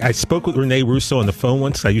 By the way, I spoke with Rene Russo on the phone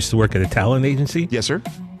once. I used to work at a talent agency. Yes, sir.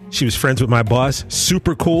 She was friends with my boss.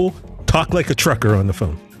 Super cool. Talk like a trucker on the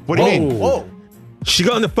phone. What do you mean? Whoa. She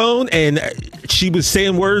got on the phone and she was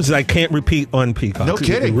saying words that I can't repeat on Peacock. No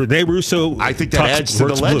kidding. Rene Russo. I think that adds to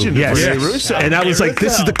the legend of Rene Russo. And I was like,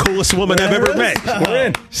 this is the coolest woman I've ever met. We're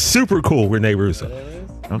in. Super cool, Rene Russo.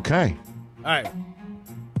 Okay. All right.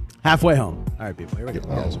 Halfway home. All right, people. Here we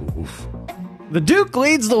go. Oof. The Duke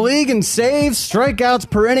leads the league in saves, strikeouts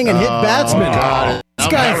per inning, and hit batsmen. God. This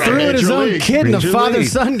guy threw at his Major own League. kid in a Major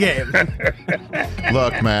father-son game.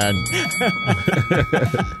 Look, man.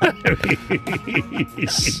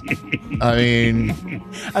 I mean,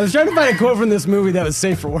 I was trying to find a quote from this movie that was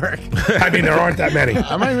safe for work. I mean, there aren't that many.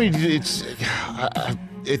 I mean, it's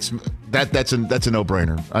that's a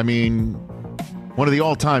no-brainer. I mean, one of the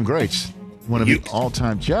all-time greats. One of the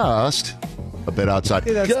all-time, just a bit outside.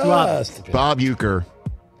 Hey, that's Bob Uecker.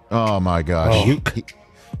 Oh my gosh.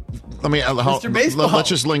 Mr. Baseball. Let's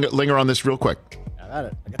just linger on this real quick.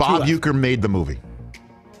 Bob Uecker made the movie.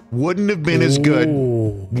 Wouldn't have been as good.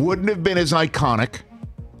 Wouldn't have been as iconic.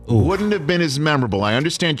 Wouldn't have been as memorable. I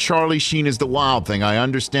understand Charlie Sheen is the wild thing. I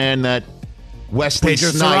understand that Wesley Pedro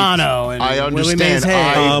Snipes. Serrano and I Willie understand. Mays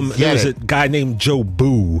Hayes. There was a guy named Joe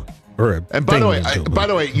Boo. And by the way,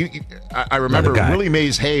 I remember Willie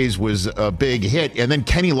Mays Hayes was a big hit, and then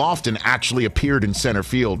Kenny Lofton actually appeared in center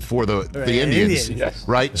field for the Indians, Yes.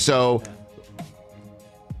 right? So,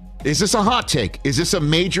 is this a hot take? Is this a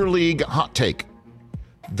major league hot take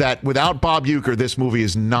that without Bob Uecker, this movie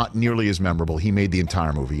is not nearly as memorable? He made the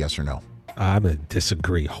entire movie, yes or no? I'm going to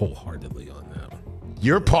disagree wholeheartedly on that one.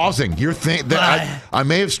 You're pausing. You're thinking I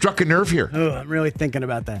may have struck a nerve here. Oh, I'm really thinking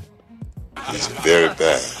about that. It's very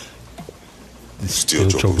bad. Still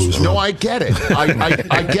Joe Boo's No, I get it.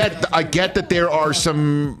 I get that there are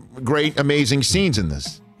some great, amazing scenes in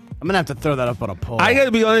this. I'm going to have to throw that up on a poll. I got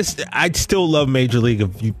to be honest, I'd still love Major League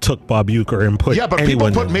if you took Bob Uecker and put but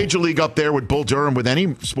anyone people put in. Major League up there with Bull Durham with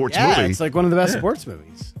any sports movie. It's like one of the best sports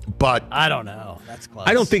movies. But I don't know. That's close.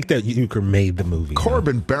 I don't think that Uecker made the movie.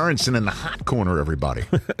 Corbin Berenson in the hot corner, everybody,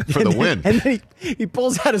 for the win. And then he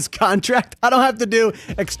pulls out his contract. I don't have to do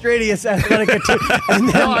extraneous athletic activity. And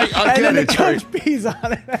then, and then the coach pees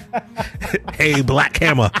on it. Hey, Black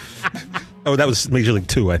Hammer. Oh, that was Major League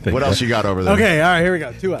 2, I think. What else you got over there? Okay, all right, here we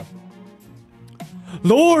go. 2 up.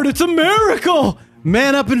 Lord, it's a miracle!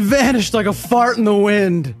 Man up and vanished like a fart in the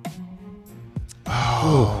wind.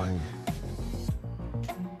 Oh.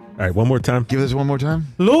 All right, one more time. Give this one more time.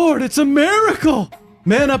 Lord, it's a miracle!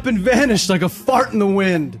 Man up and vanished like a fart in the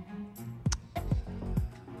wind.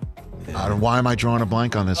 Why am I drawing a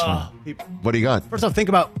blank on this one? What do you got? First off, think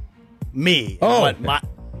about me.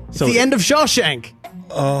 It's So- the end of Shawshank.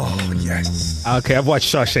 Oh, yes. Okay, I've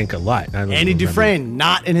watched Shawshank a lot. I don't Andy remember. Dufresne,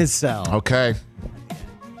 not in his cell. Okay.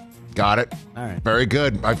 Got it. All right. Very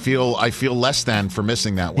good. I feel less than for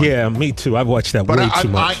missing that one. Yeah, me too. I've watched that But way too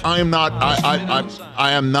much. I am not.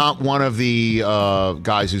 I am not one of the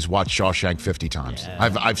guys who's watched Shawshank 50 times.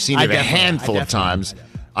 I've seen it a handful of times.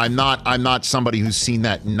 I'm not somebody who's seen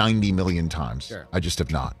that 90 million times. Sure. I just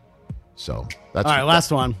have not. So that's all right.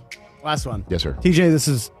 Last one. Yes, sir. TJ, this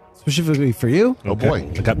is specifically for you. Oh boy,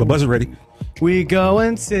 I got my buzzer ready. We go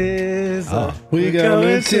and sizzle. We go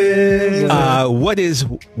and sizzle. What is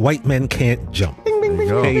White Men Can't Jump? Bing, bing, bing, bing,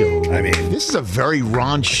 go. bing. I mean, this is a very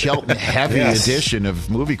Ron Shelton heavy edition of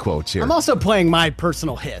movie quotes here. I'm also playing my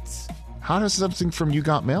personal hits. How does something from You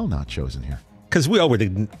Got Mail not chosen here? Because we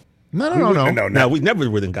already... No, we never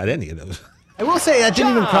would have got any of those. I will say that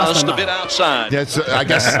didn't even cross my Just a mind. bit outside. That's, I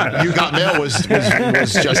guess You Got Mail was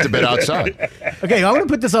just a bit outside. Okay, I want to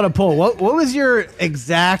put this on a poll. What was your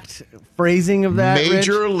exact phrasing of that,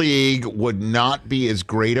 Major Rich? League would not be as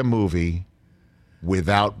great a movie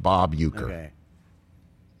without Bob Uecker. Okay.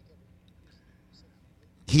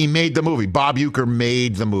 He made the movie. Bob Uecker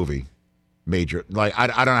made the movie. Major. Like, I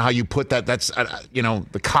don't know how you put that. That's,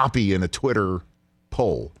 the copy in a Twitter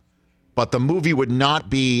poll. But the movie would not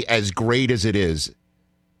be as great as it is.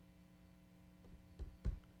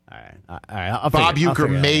 All right. Bob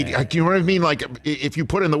Uecker made, you know what I mean? Like, if you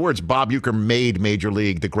put in the words, Bob Uecker made Major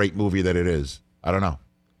League the great movie that it is. I don't know.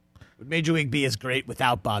 Would Major League be as great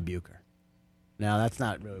without Bob Uecker? No, that's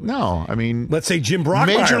not really. No, I mean, let's say Jim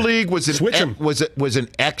Brockman. Major League was an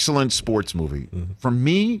excellent sports movie. Mm-hmm. For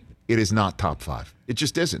me, it is not top 5. It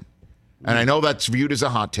just isn't. And I know that's viewed as a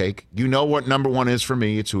hot take. You know what number 1 is for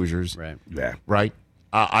me? It's Hoosiers. Right. Yeah. Right.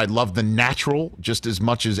 I love The Natural just as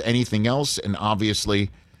much as anything else, and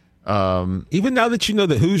obviously, even now that you know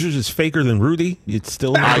that Hoosiers is faker than Rudy, it's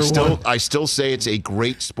still I still say it's a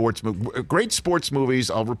great sports movie. Great sports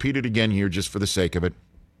movies. I'll repeat it again here just for the sake of it.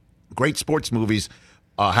 Great sports movies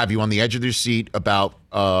have you on the edge of your seat about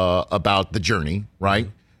the journey, right?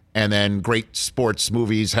 Mm-hmm. And then great sports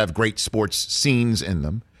movies have great sports scenes in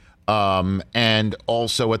them. And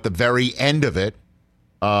also at the very end of it,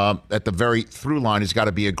 at the very through line, has got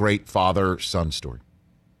to be a great father-son story,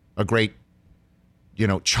 a great,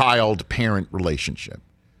 child-parent relationship.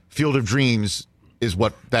 Field of Dreams is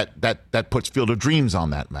what that puts Field of Dreams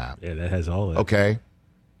on that map. Yeah, that has all that. Okay.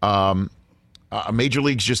 Major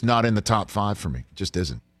League's just not in the top 5 for me. It just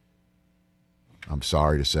isn't. I'm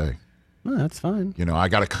sorry to say. No, that's fine. I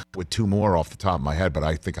got to come with 2 more off the top of my head, but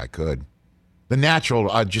I think I could. The Natural,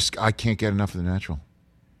 I can't get enough of The Natural.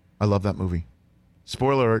 I love that movie.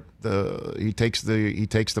 Spoiler alert, he takes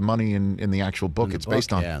the money in the actual book. It's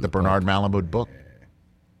based on the Bernard Malamud book.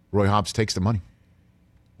 Roy Hobbs takes the money.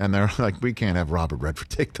 And they're like, we can't have Robert Redford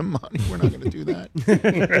take the money. We're not going to do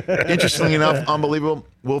that. Interestingly enough, unbelievable.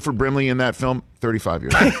 Wilford Brimley in that film, 35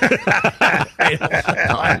 years old.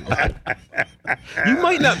 You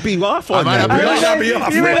might not be off on that.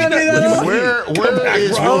 Where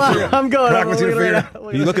is Wilford? I'm going.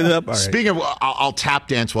 You looking it up? All right. Speaking of, I'll tap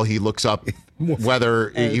dance while he looks up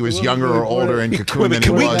whether he was younger or older in Cocoon than he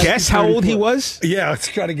Can was. we guess how old he was? Yeah, let's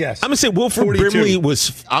try to guess. I'm going to say Wilford 42. Brimley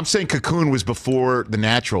was... I'm saying Cocoon was before The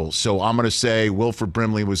Natural, so I'm going to say Wilford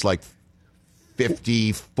Brimley was like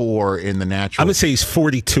 54 in The Natural. I'm going to say he's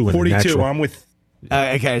 42 in 42. The Natural. I'm with...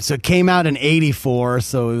 Okay, so it came out in 84,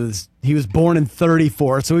 so he was born in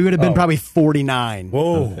 34, so he would have been probably 49.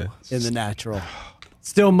 Whoa. In The Natural.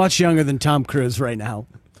 Still much younger than Tom Cruise right now.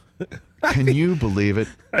 Can you believe it?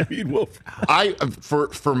 I mean,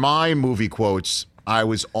 Wilford. For my movie quotes, I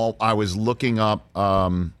was looking up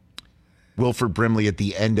Wilford Brimley at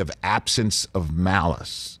the end of Absence of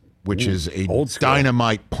Malice, which is a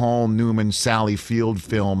dynamite Paul Newman, Sally Field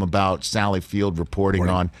film about Sally Field reporting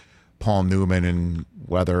on Paul Newman and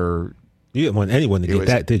whether... You didn't want anyone to get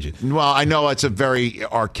that, did you? Well, I know it's a very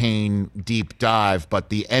arcane, deep dive, but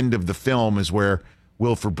the end of the film is where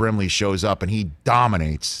Wilford Brimley shows up and he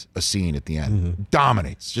dominates a scene at the end. Mm-hmm.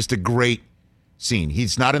 Dominates. Just a great scene.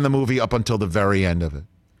 He's not in the movie up until the very end of it.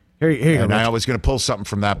 Here I was going to pull something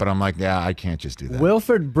from that, but I'm like, yeah, I can't just do that.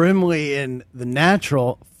 Wilford Brimley in The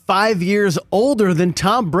Natural, 5 years older than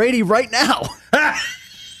Tom Brady right now.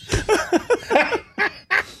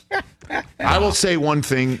 I will say one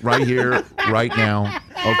thing right here, right now.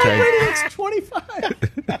 Okay. It's 25.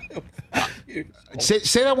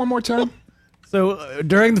 Say that one more time. So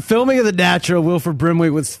during the filming of The Natural, Wilford Brimley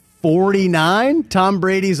was 49. Tom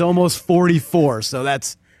Brady's almost 44. So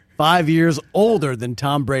that's 5 years older than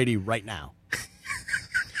Tom Brady right now.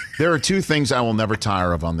 There are 2 things I will never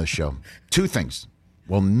tire of on this show. 2 things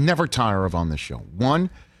we'll never tire of on this show. One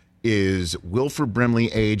is Wilford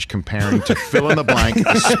Brimley age comparing to fill in the blank,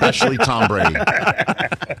 especially Tom Brady.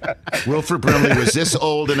 Wilford Brimley was this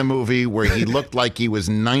old in a movie where he looked like he was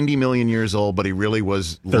 90 million years old, but he really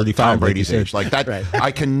was 35, Tom Brady's like age. Like that, right.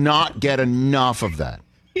 I cannot get enough of that.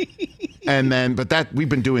 And then, but that we've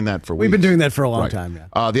been doing that for weeks. We've been doing that for a long time.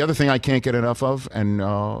 Yeah. The other thing I can't get enough of, and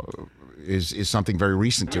is something very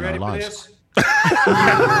recent in our lives.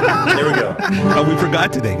 Here we go. Oh, we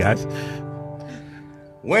forgot today, guys.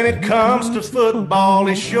 When it comes to football,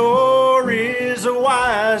 he sure is a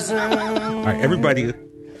wise one. All right, everybody.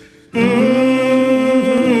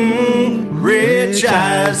 Rich Rich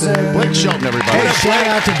Eisen. Blake Shelton, everybody. Hey, shout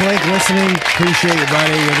out to Blake listening. Appreciate you,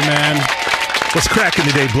 buddy. You're the man. What's cracking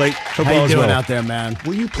today, Blake? Hope How all you is doing well. out there, man?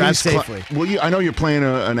 Will you Drive please safely. Will you? I know you're playing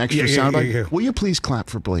an extra soundbite. yeah. Will you please clap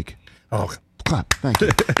for Blake? Oh, clap! Thank you.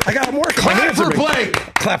 I got him working. Clap for Blake.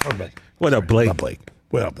 Clap for Blake. What up, Blake?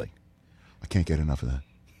 What up, Blake? I can't get enough of that.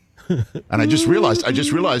 And I just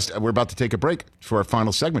realized we're about to take a break for our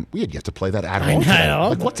final segment. We had yet to play that at home today.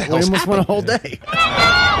 Like, what the hell's We almost went a whole happening? day.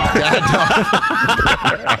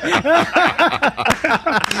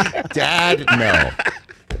 Dad, no.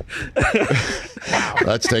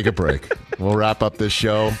 Let's take a break. We'll wrap up this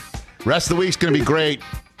show. Rest of the week's going to be great.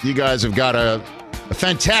 You guys have got a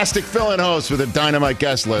fantastic fill-in host with a dynamite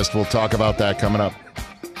guest list. We'll talk about that coming up.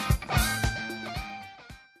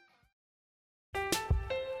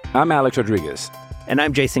 I'm Alex Rodriguez. And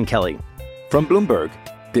I'm Jason Kelly. From Bloomberg,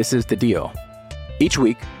 this is The Deal. Each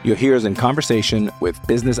week, you'll hear us in conversation with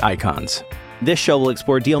business icons. This show will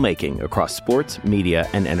explore deal-making across sports, media,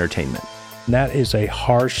 and entertainment. That is a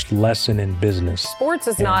harsh lesson in business. Sports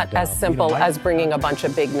is not as simple as bringing a bunch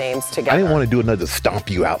of big names together. I didn't want to do another stomp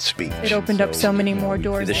you out speech. It opened up so many more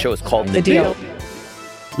doors. The show is called The Deal.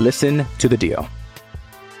 Listen to The Deal.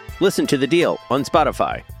 Listen to The Deal on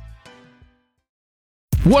Spotify.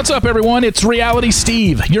 What's up, everyone? It's Reality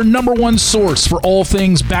Steve, your number one source for all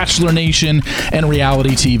things Bachelor Nation and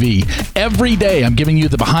reality TV. Every day, I'm giving you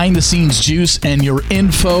the behind-the-scenes juice and your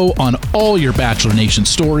info on all your Bachelor Nation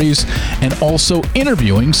stories, and also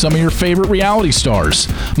interviewing some of your favorite reality stars.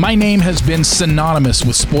 My name has been synonymous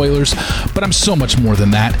with spoilers, but I'm so much more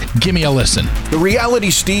than that. Give me a listen. The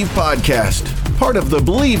Reality Steve Podcast, part of the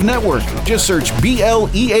Believe Network. Just search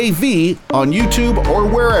BLEAV on YouTube or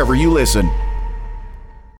wherever you listen.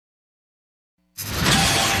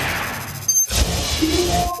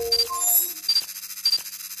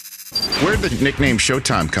 Where'd the nickname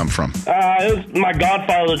Showtime come from? It was my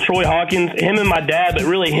godfather, Troy Hawkins. Him and my dad, but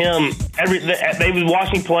really him. They would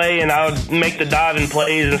watch me play, and I would make the diving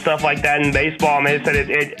plays and stuff like that in baseball. And they said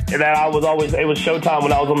it was Showtime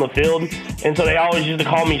when I was on the field, and so they always used to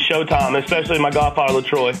call me Showtime, especially my godfather,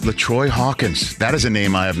 LaTroy. LaTroy Hawkins. That is a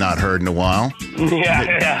name I have not heard in a while.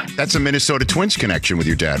 Yeah. That's a Minnesota Twins connection with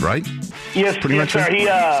your dad, right? Yes, sir.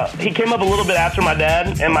 He came up a little bit after my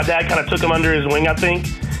dad, and my dad kind of took him under his wing, I think.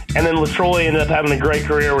 And then LaTroy ended up having a great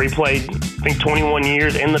career where he played, I think, 21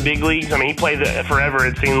 years in the big leagues. I mean, he played forever,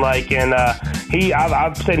 it seemed like. And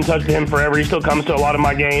I've stayed in touch with him forever. He still comes to a lot of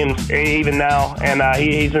my games, even now. And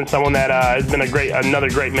he's been someone that has been another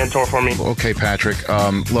great mentor for me. Okay, Patrick.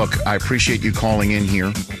 Look, I appreciate you calling in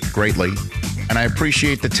here greatly. And I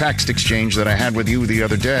appreciate the text exchange that I had with you the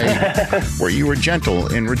other day where you were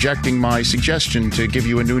gentle in rejecting my suggestion to give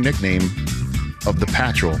you a new nickname of the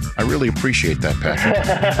Patrol. I really appreciate that, Patrick.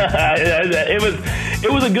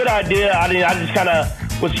 It was a good idea. I just kind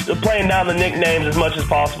of was playing down the nicknames as much as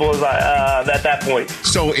possible as at that point.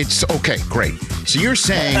 So it's okay, great. So you're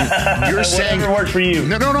saying whatever works for you.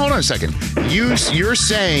 No, hold on a second. You're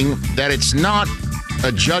saying that it's not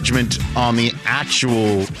a judgment on the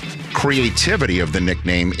actual creativity of the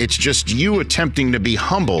nickname. It's just you attempting to be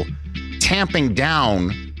humble, tamping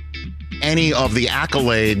down any of the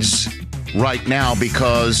accolades right now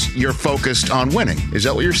because you're focused on winning. Is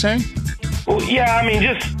that what you're saying? Well, yeah, I mean,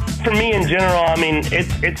 just for me in general, I mean,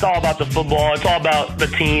 it's all about the football. It's all about the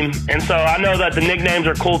team. And so I know that the nicknames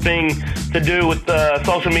are a cool thing to do with the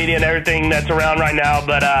social media and everything that's around right now.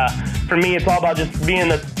 But for me, it's all about just being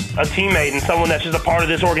a teammate and someone that's just a part of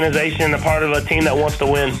this organization, a part of a team that wants to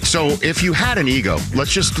win. So if you had an ego,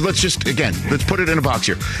 let's just again, let's put it in a box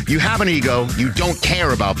here. You have an ego. You don't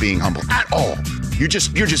care about being humble at all. You're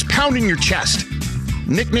just pounding your chest.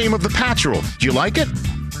 Nickname of the Patrol. Do you like it?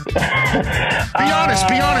 Be honest.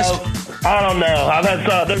 I don't know. I've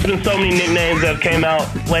had there's been so many nicknames that have came out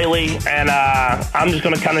lately, and I'm just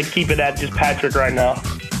going to kind of keep it at just Patrick right now.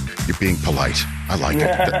 You're being polite. I like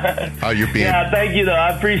it. You're being. Yeah, thank you, though.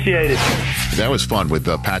 I appreciate it. That was fun with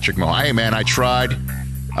Patrick Moe. Hey, man, I tried,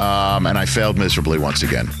 and I failed miserably once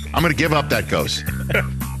again. I'm going to give up that ghost.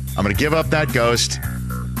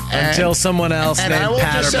 Until someone else named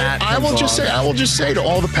Pat or Matt I will just say to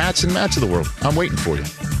all the Pats and Matts of the world, I'm waiting for you.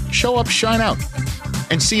 Show up, shine out,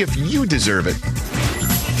 and see if you deserve it.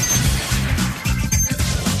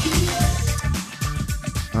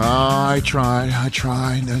 I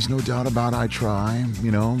tried. There's no doubt about I try.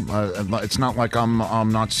 You know, it's not like I'm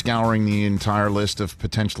not scouring the entire list of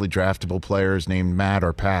potentially draftable players named Matt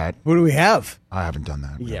or Pat. Who do we have? I haven't done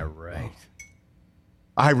that. Yeah, right.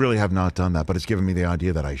 I really have not done that, but it's given me the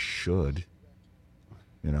idea that I should.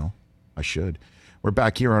 You know, I should. We're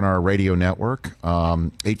back here on our radio network.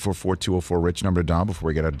 844-204-RICH, number to dial before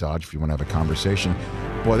we get out of Dodge if you want to have a conversation.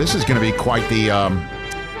 Boy, this is going to be quite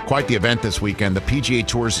the event this weekend. The PGA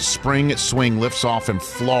Tour's Spring Swing lifts off in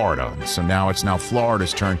Florida. So now it's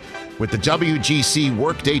Florida's turn with the WGC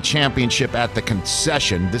Workday Championship at the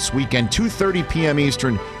Concession this weekend, 2:30 p.m.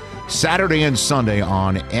 Eastern, Saturday and Sunday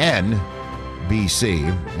on NBC.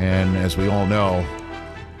 And as we all know,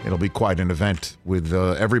 it'll be quite an event with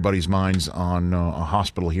everybody's minds on a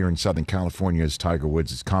hospital here in Southern California as Tiger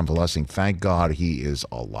Woods is convalescing. Thank God he is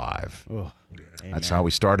alive. Oh, that's how we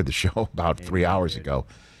started the show about 3 hours ago.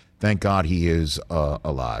 Thank God he is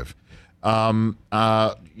alive.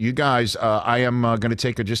 You guys, I am going to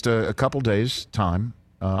take just a couple days' time.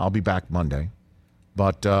 I'll be back Monday.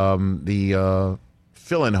 But the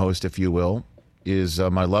fill-in host, if you will, is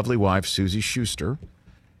my lovely wife, Susie Schuster.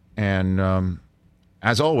 And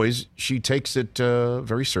as always, she takes it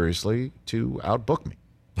very seriously to outbook me.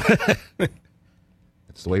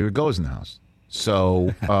 That's the way it goes in the house.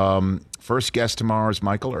 So first guest tomorrow is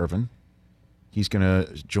Michael Irvin. He's going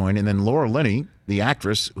to join. And then Laura Linney, the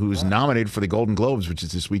actress who's nominated for the Golden Globes, which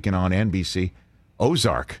is this weekend on NBC,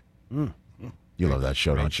 Ozark. You love that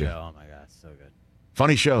show, don't you? Oh, my God. So good.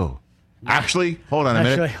 Funny show. Actually, hold on a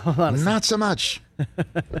minute. Not so much.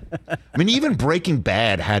 I mean, even Breaking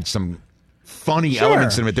Bad had some funny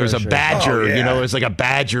elements in it. There was a badger, you know, it was like a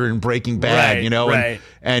badger in Breaking Bad, you know,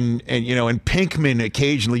 and you know, and Pinkman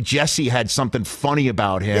occasionally, Jesse had something funny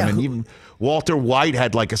about him, and even Walter White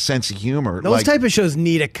had like a sense of humor. Those type of shows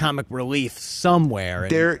need a comic relief somewhere,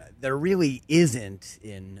 and there really isn't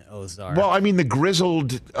in Ozark. Well, I mean, the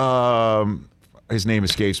grizzled, his name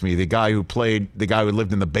escapes me, the guy who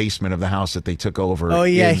lived in the basement of the house that they took over. Oh,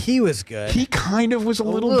 yeah, he was good. He kind of was a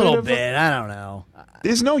little bit. I don't know.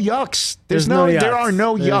 There's no yucks. There are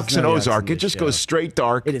no yucks in Ozark. It just goes straight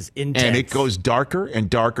dark. It is intense. And it goes darker and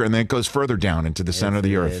darker, and then it goes further down into the center of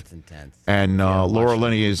the earth. It's intense. And Laura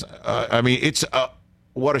Linney is, I mean, it's,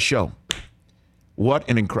 what a show. What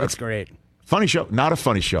an incredible. It's great. Funny show. Not a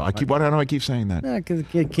funny show. Why do I keep saying that? Because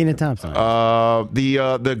Kenan Thompson.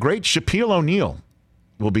 The great Shaquille O'Neal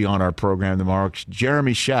will be on our program tomorrow.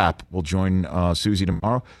 Jeremy Schaap will join Susie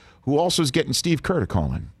tomorrow, who also is getting Steve Kerr to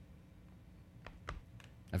call in.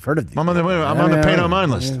 I've heard of these. I'm on the Pain on Mine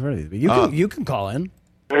list. You can call in.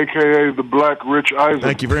 AKA the Black Rich Eisen.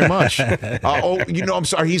 Thank you very much. I'm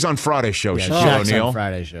sorry. He's on Friday's show. Shaquille O'Neal. On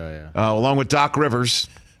Friday's show, yeah. Along with Doc Rivers.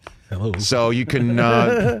 Hello. So you can.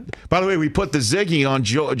 By the way, we put the Ziggy on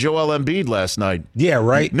Joel Embiid last night. Yeah,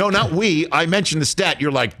 right. No, not we. I mentioned the stat.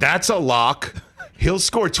 You're like, that's a lock. He'll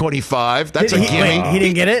score 25. That's a gimme. He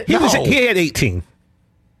didn't get it? He had 18.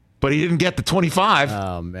 But he didn't get the 25.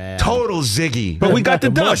 Oh, man. Total Ziggy. But we got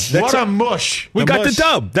the dub. What a mush. We got the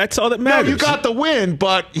dub. That's all that matters. No, you got the win,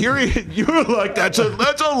 but you're like, that's a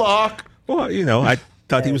lock. Well, you know, I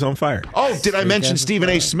thought he was on fire. Oh, did I mention Stephen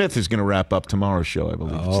A. Smith is going to wrap up tomorrow's show, I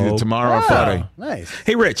believe. It's either tomorrow or Friday. Nice.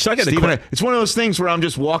 Hey, Rich, so I got a question. It's one of those things where I'm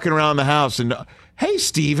just walking around the house and, hey,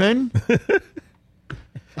 Stephen.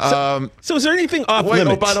 So is there anything off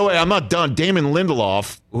limits? Oh, by the way, I'm not done. Damon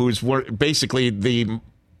Lindelof, who's basically the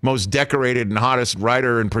most decorated and hottest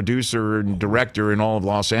writer and producer and director in all of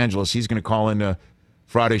Los Angeles, he's going to call in a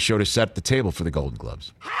Friday show to set the table for the Golden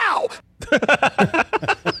Globes. How?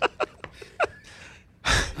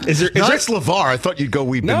 Is there LeVar? I thought you'd go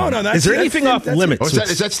weep. No. Is there anything off limits?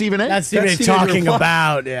 Is that Stephen A? That's Stephen A. talking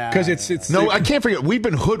about. Yeah, because it's. No, I can't forget. We've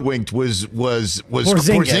been hoodwinked. Was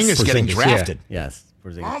Porzingis getting drafted? Yeah. Yes.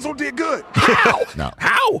 Lonzo did good. How? No.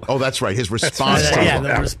 How? Oh, that's right. His response.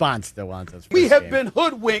 The response still wants us. We have been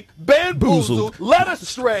hoodwinked, bamboozled, led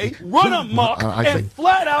astray, run amok, and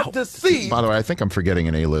flat out deceived. By the way, I think I'm forgetting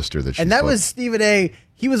an A-lister that. And that was Stephen A.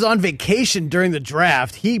 He was on vacation during the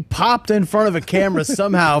draft. He popped in front of a camera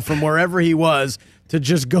somehow from wherever he was to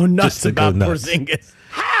just go nuts about Porzingis.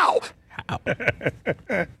 How?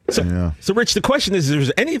 So, Rich, the question is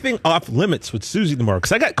there anything off limits with Susie tomorrow?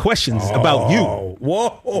 Because I got questions about you.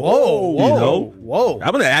 Whoa.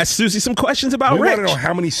 I'm going to ask Susie some questions about Rich. We want to know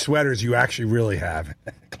how many sweaters you actually really have.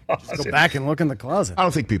 Go back and look in the closet. I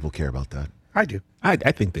don't think people care about that. I do. I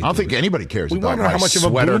think they do. I don't think anybody cares about know how much of a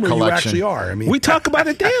sweater boomer collection. you actually are. I mean, we talk about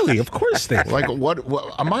it daily. Of course they like what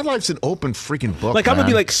my life's an open freaking book. Like, I'm going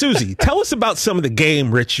to be like, Susie, tell us about some of the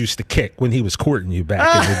game Rich used to kick when he was courting you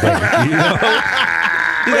back in the day. You know?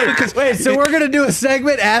 Wait, so we're going to do a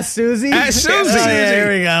segment, Ask Susie? Ask Susie. Oh, yeah,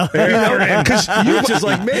 here we go. Because you just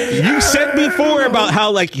like me. You said before about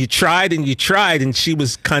how like you tried and she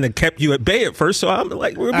was kind of kept you at bay at first. So I'm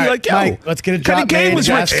like, we'll be like, yo, Mike, let's get a drop. What kind of game was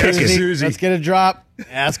Rich kicking? Let's get a drop.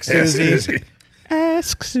 Ask Susie.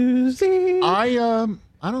 Ask Susie.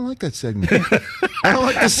 I don't like that segment. I don't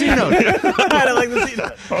like the C note. I don't like the C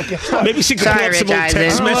note. Okay. Maybe she could pull up some more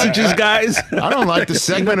text messages, guys. I don't like the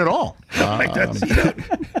segment at all. I like that C note.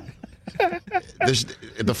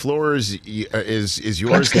 The floor is yours.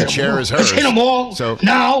 The chair is hers. Let's hit them all so,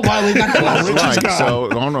 now while we got the right. So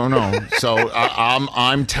no. So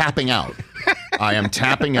I'm tapping out. I am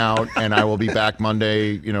tapping out, and I will be back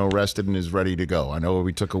Monday. Rested and is ready to go. I know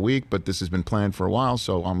we took a week, but this has been planned for a while,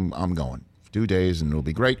 so I'm going 2 days, and it'll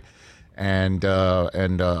be great. And I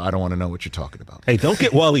don't want to know what you're talking about. Hey, don't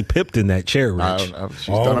get Wally pipped in that chair, Rich. She's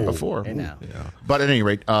done it before. I know. Yeah. But at any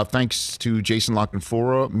rate, thanks to Jason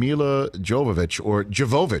Lockenfora, Mila Jovovich, or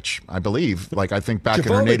Jovovich, I believe. I think back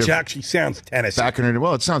in her native. Actually sounds Tennessee.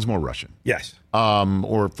 Well, it sounds more Russian. Yes.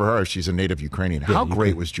 Or for her, she's a native Ukrainian. How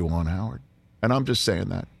great was Juwan Howard? And I'm just saying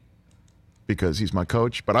that because he's my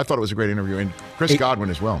coach. But I thought it was a great interview. And Chris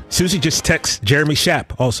Godwin as well. Susie just texted Jeremy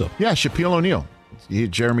Schaap also. Yeah, Shaquille O'Neal.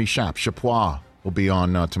 Jeremy Schaap. Chapois will be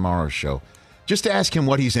on tomorrow's show. Just to ask him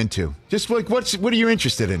what he's into. Just what are you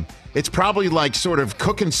interested in? It's probably sort of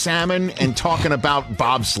cooking salmon and talking about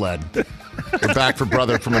bobsled. We're back for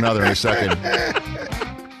Brother from Another in a second.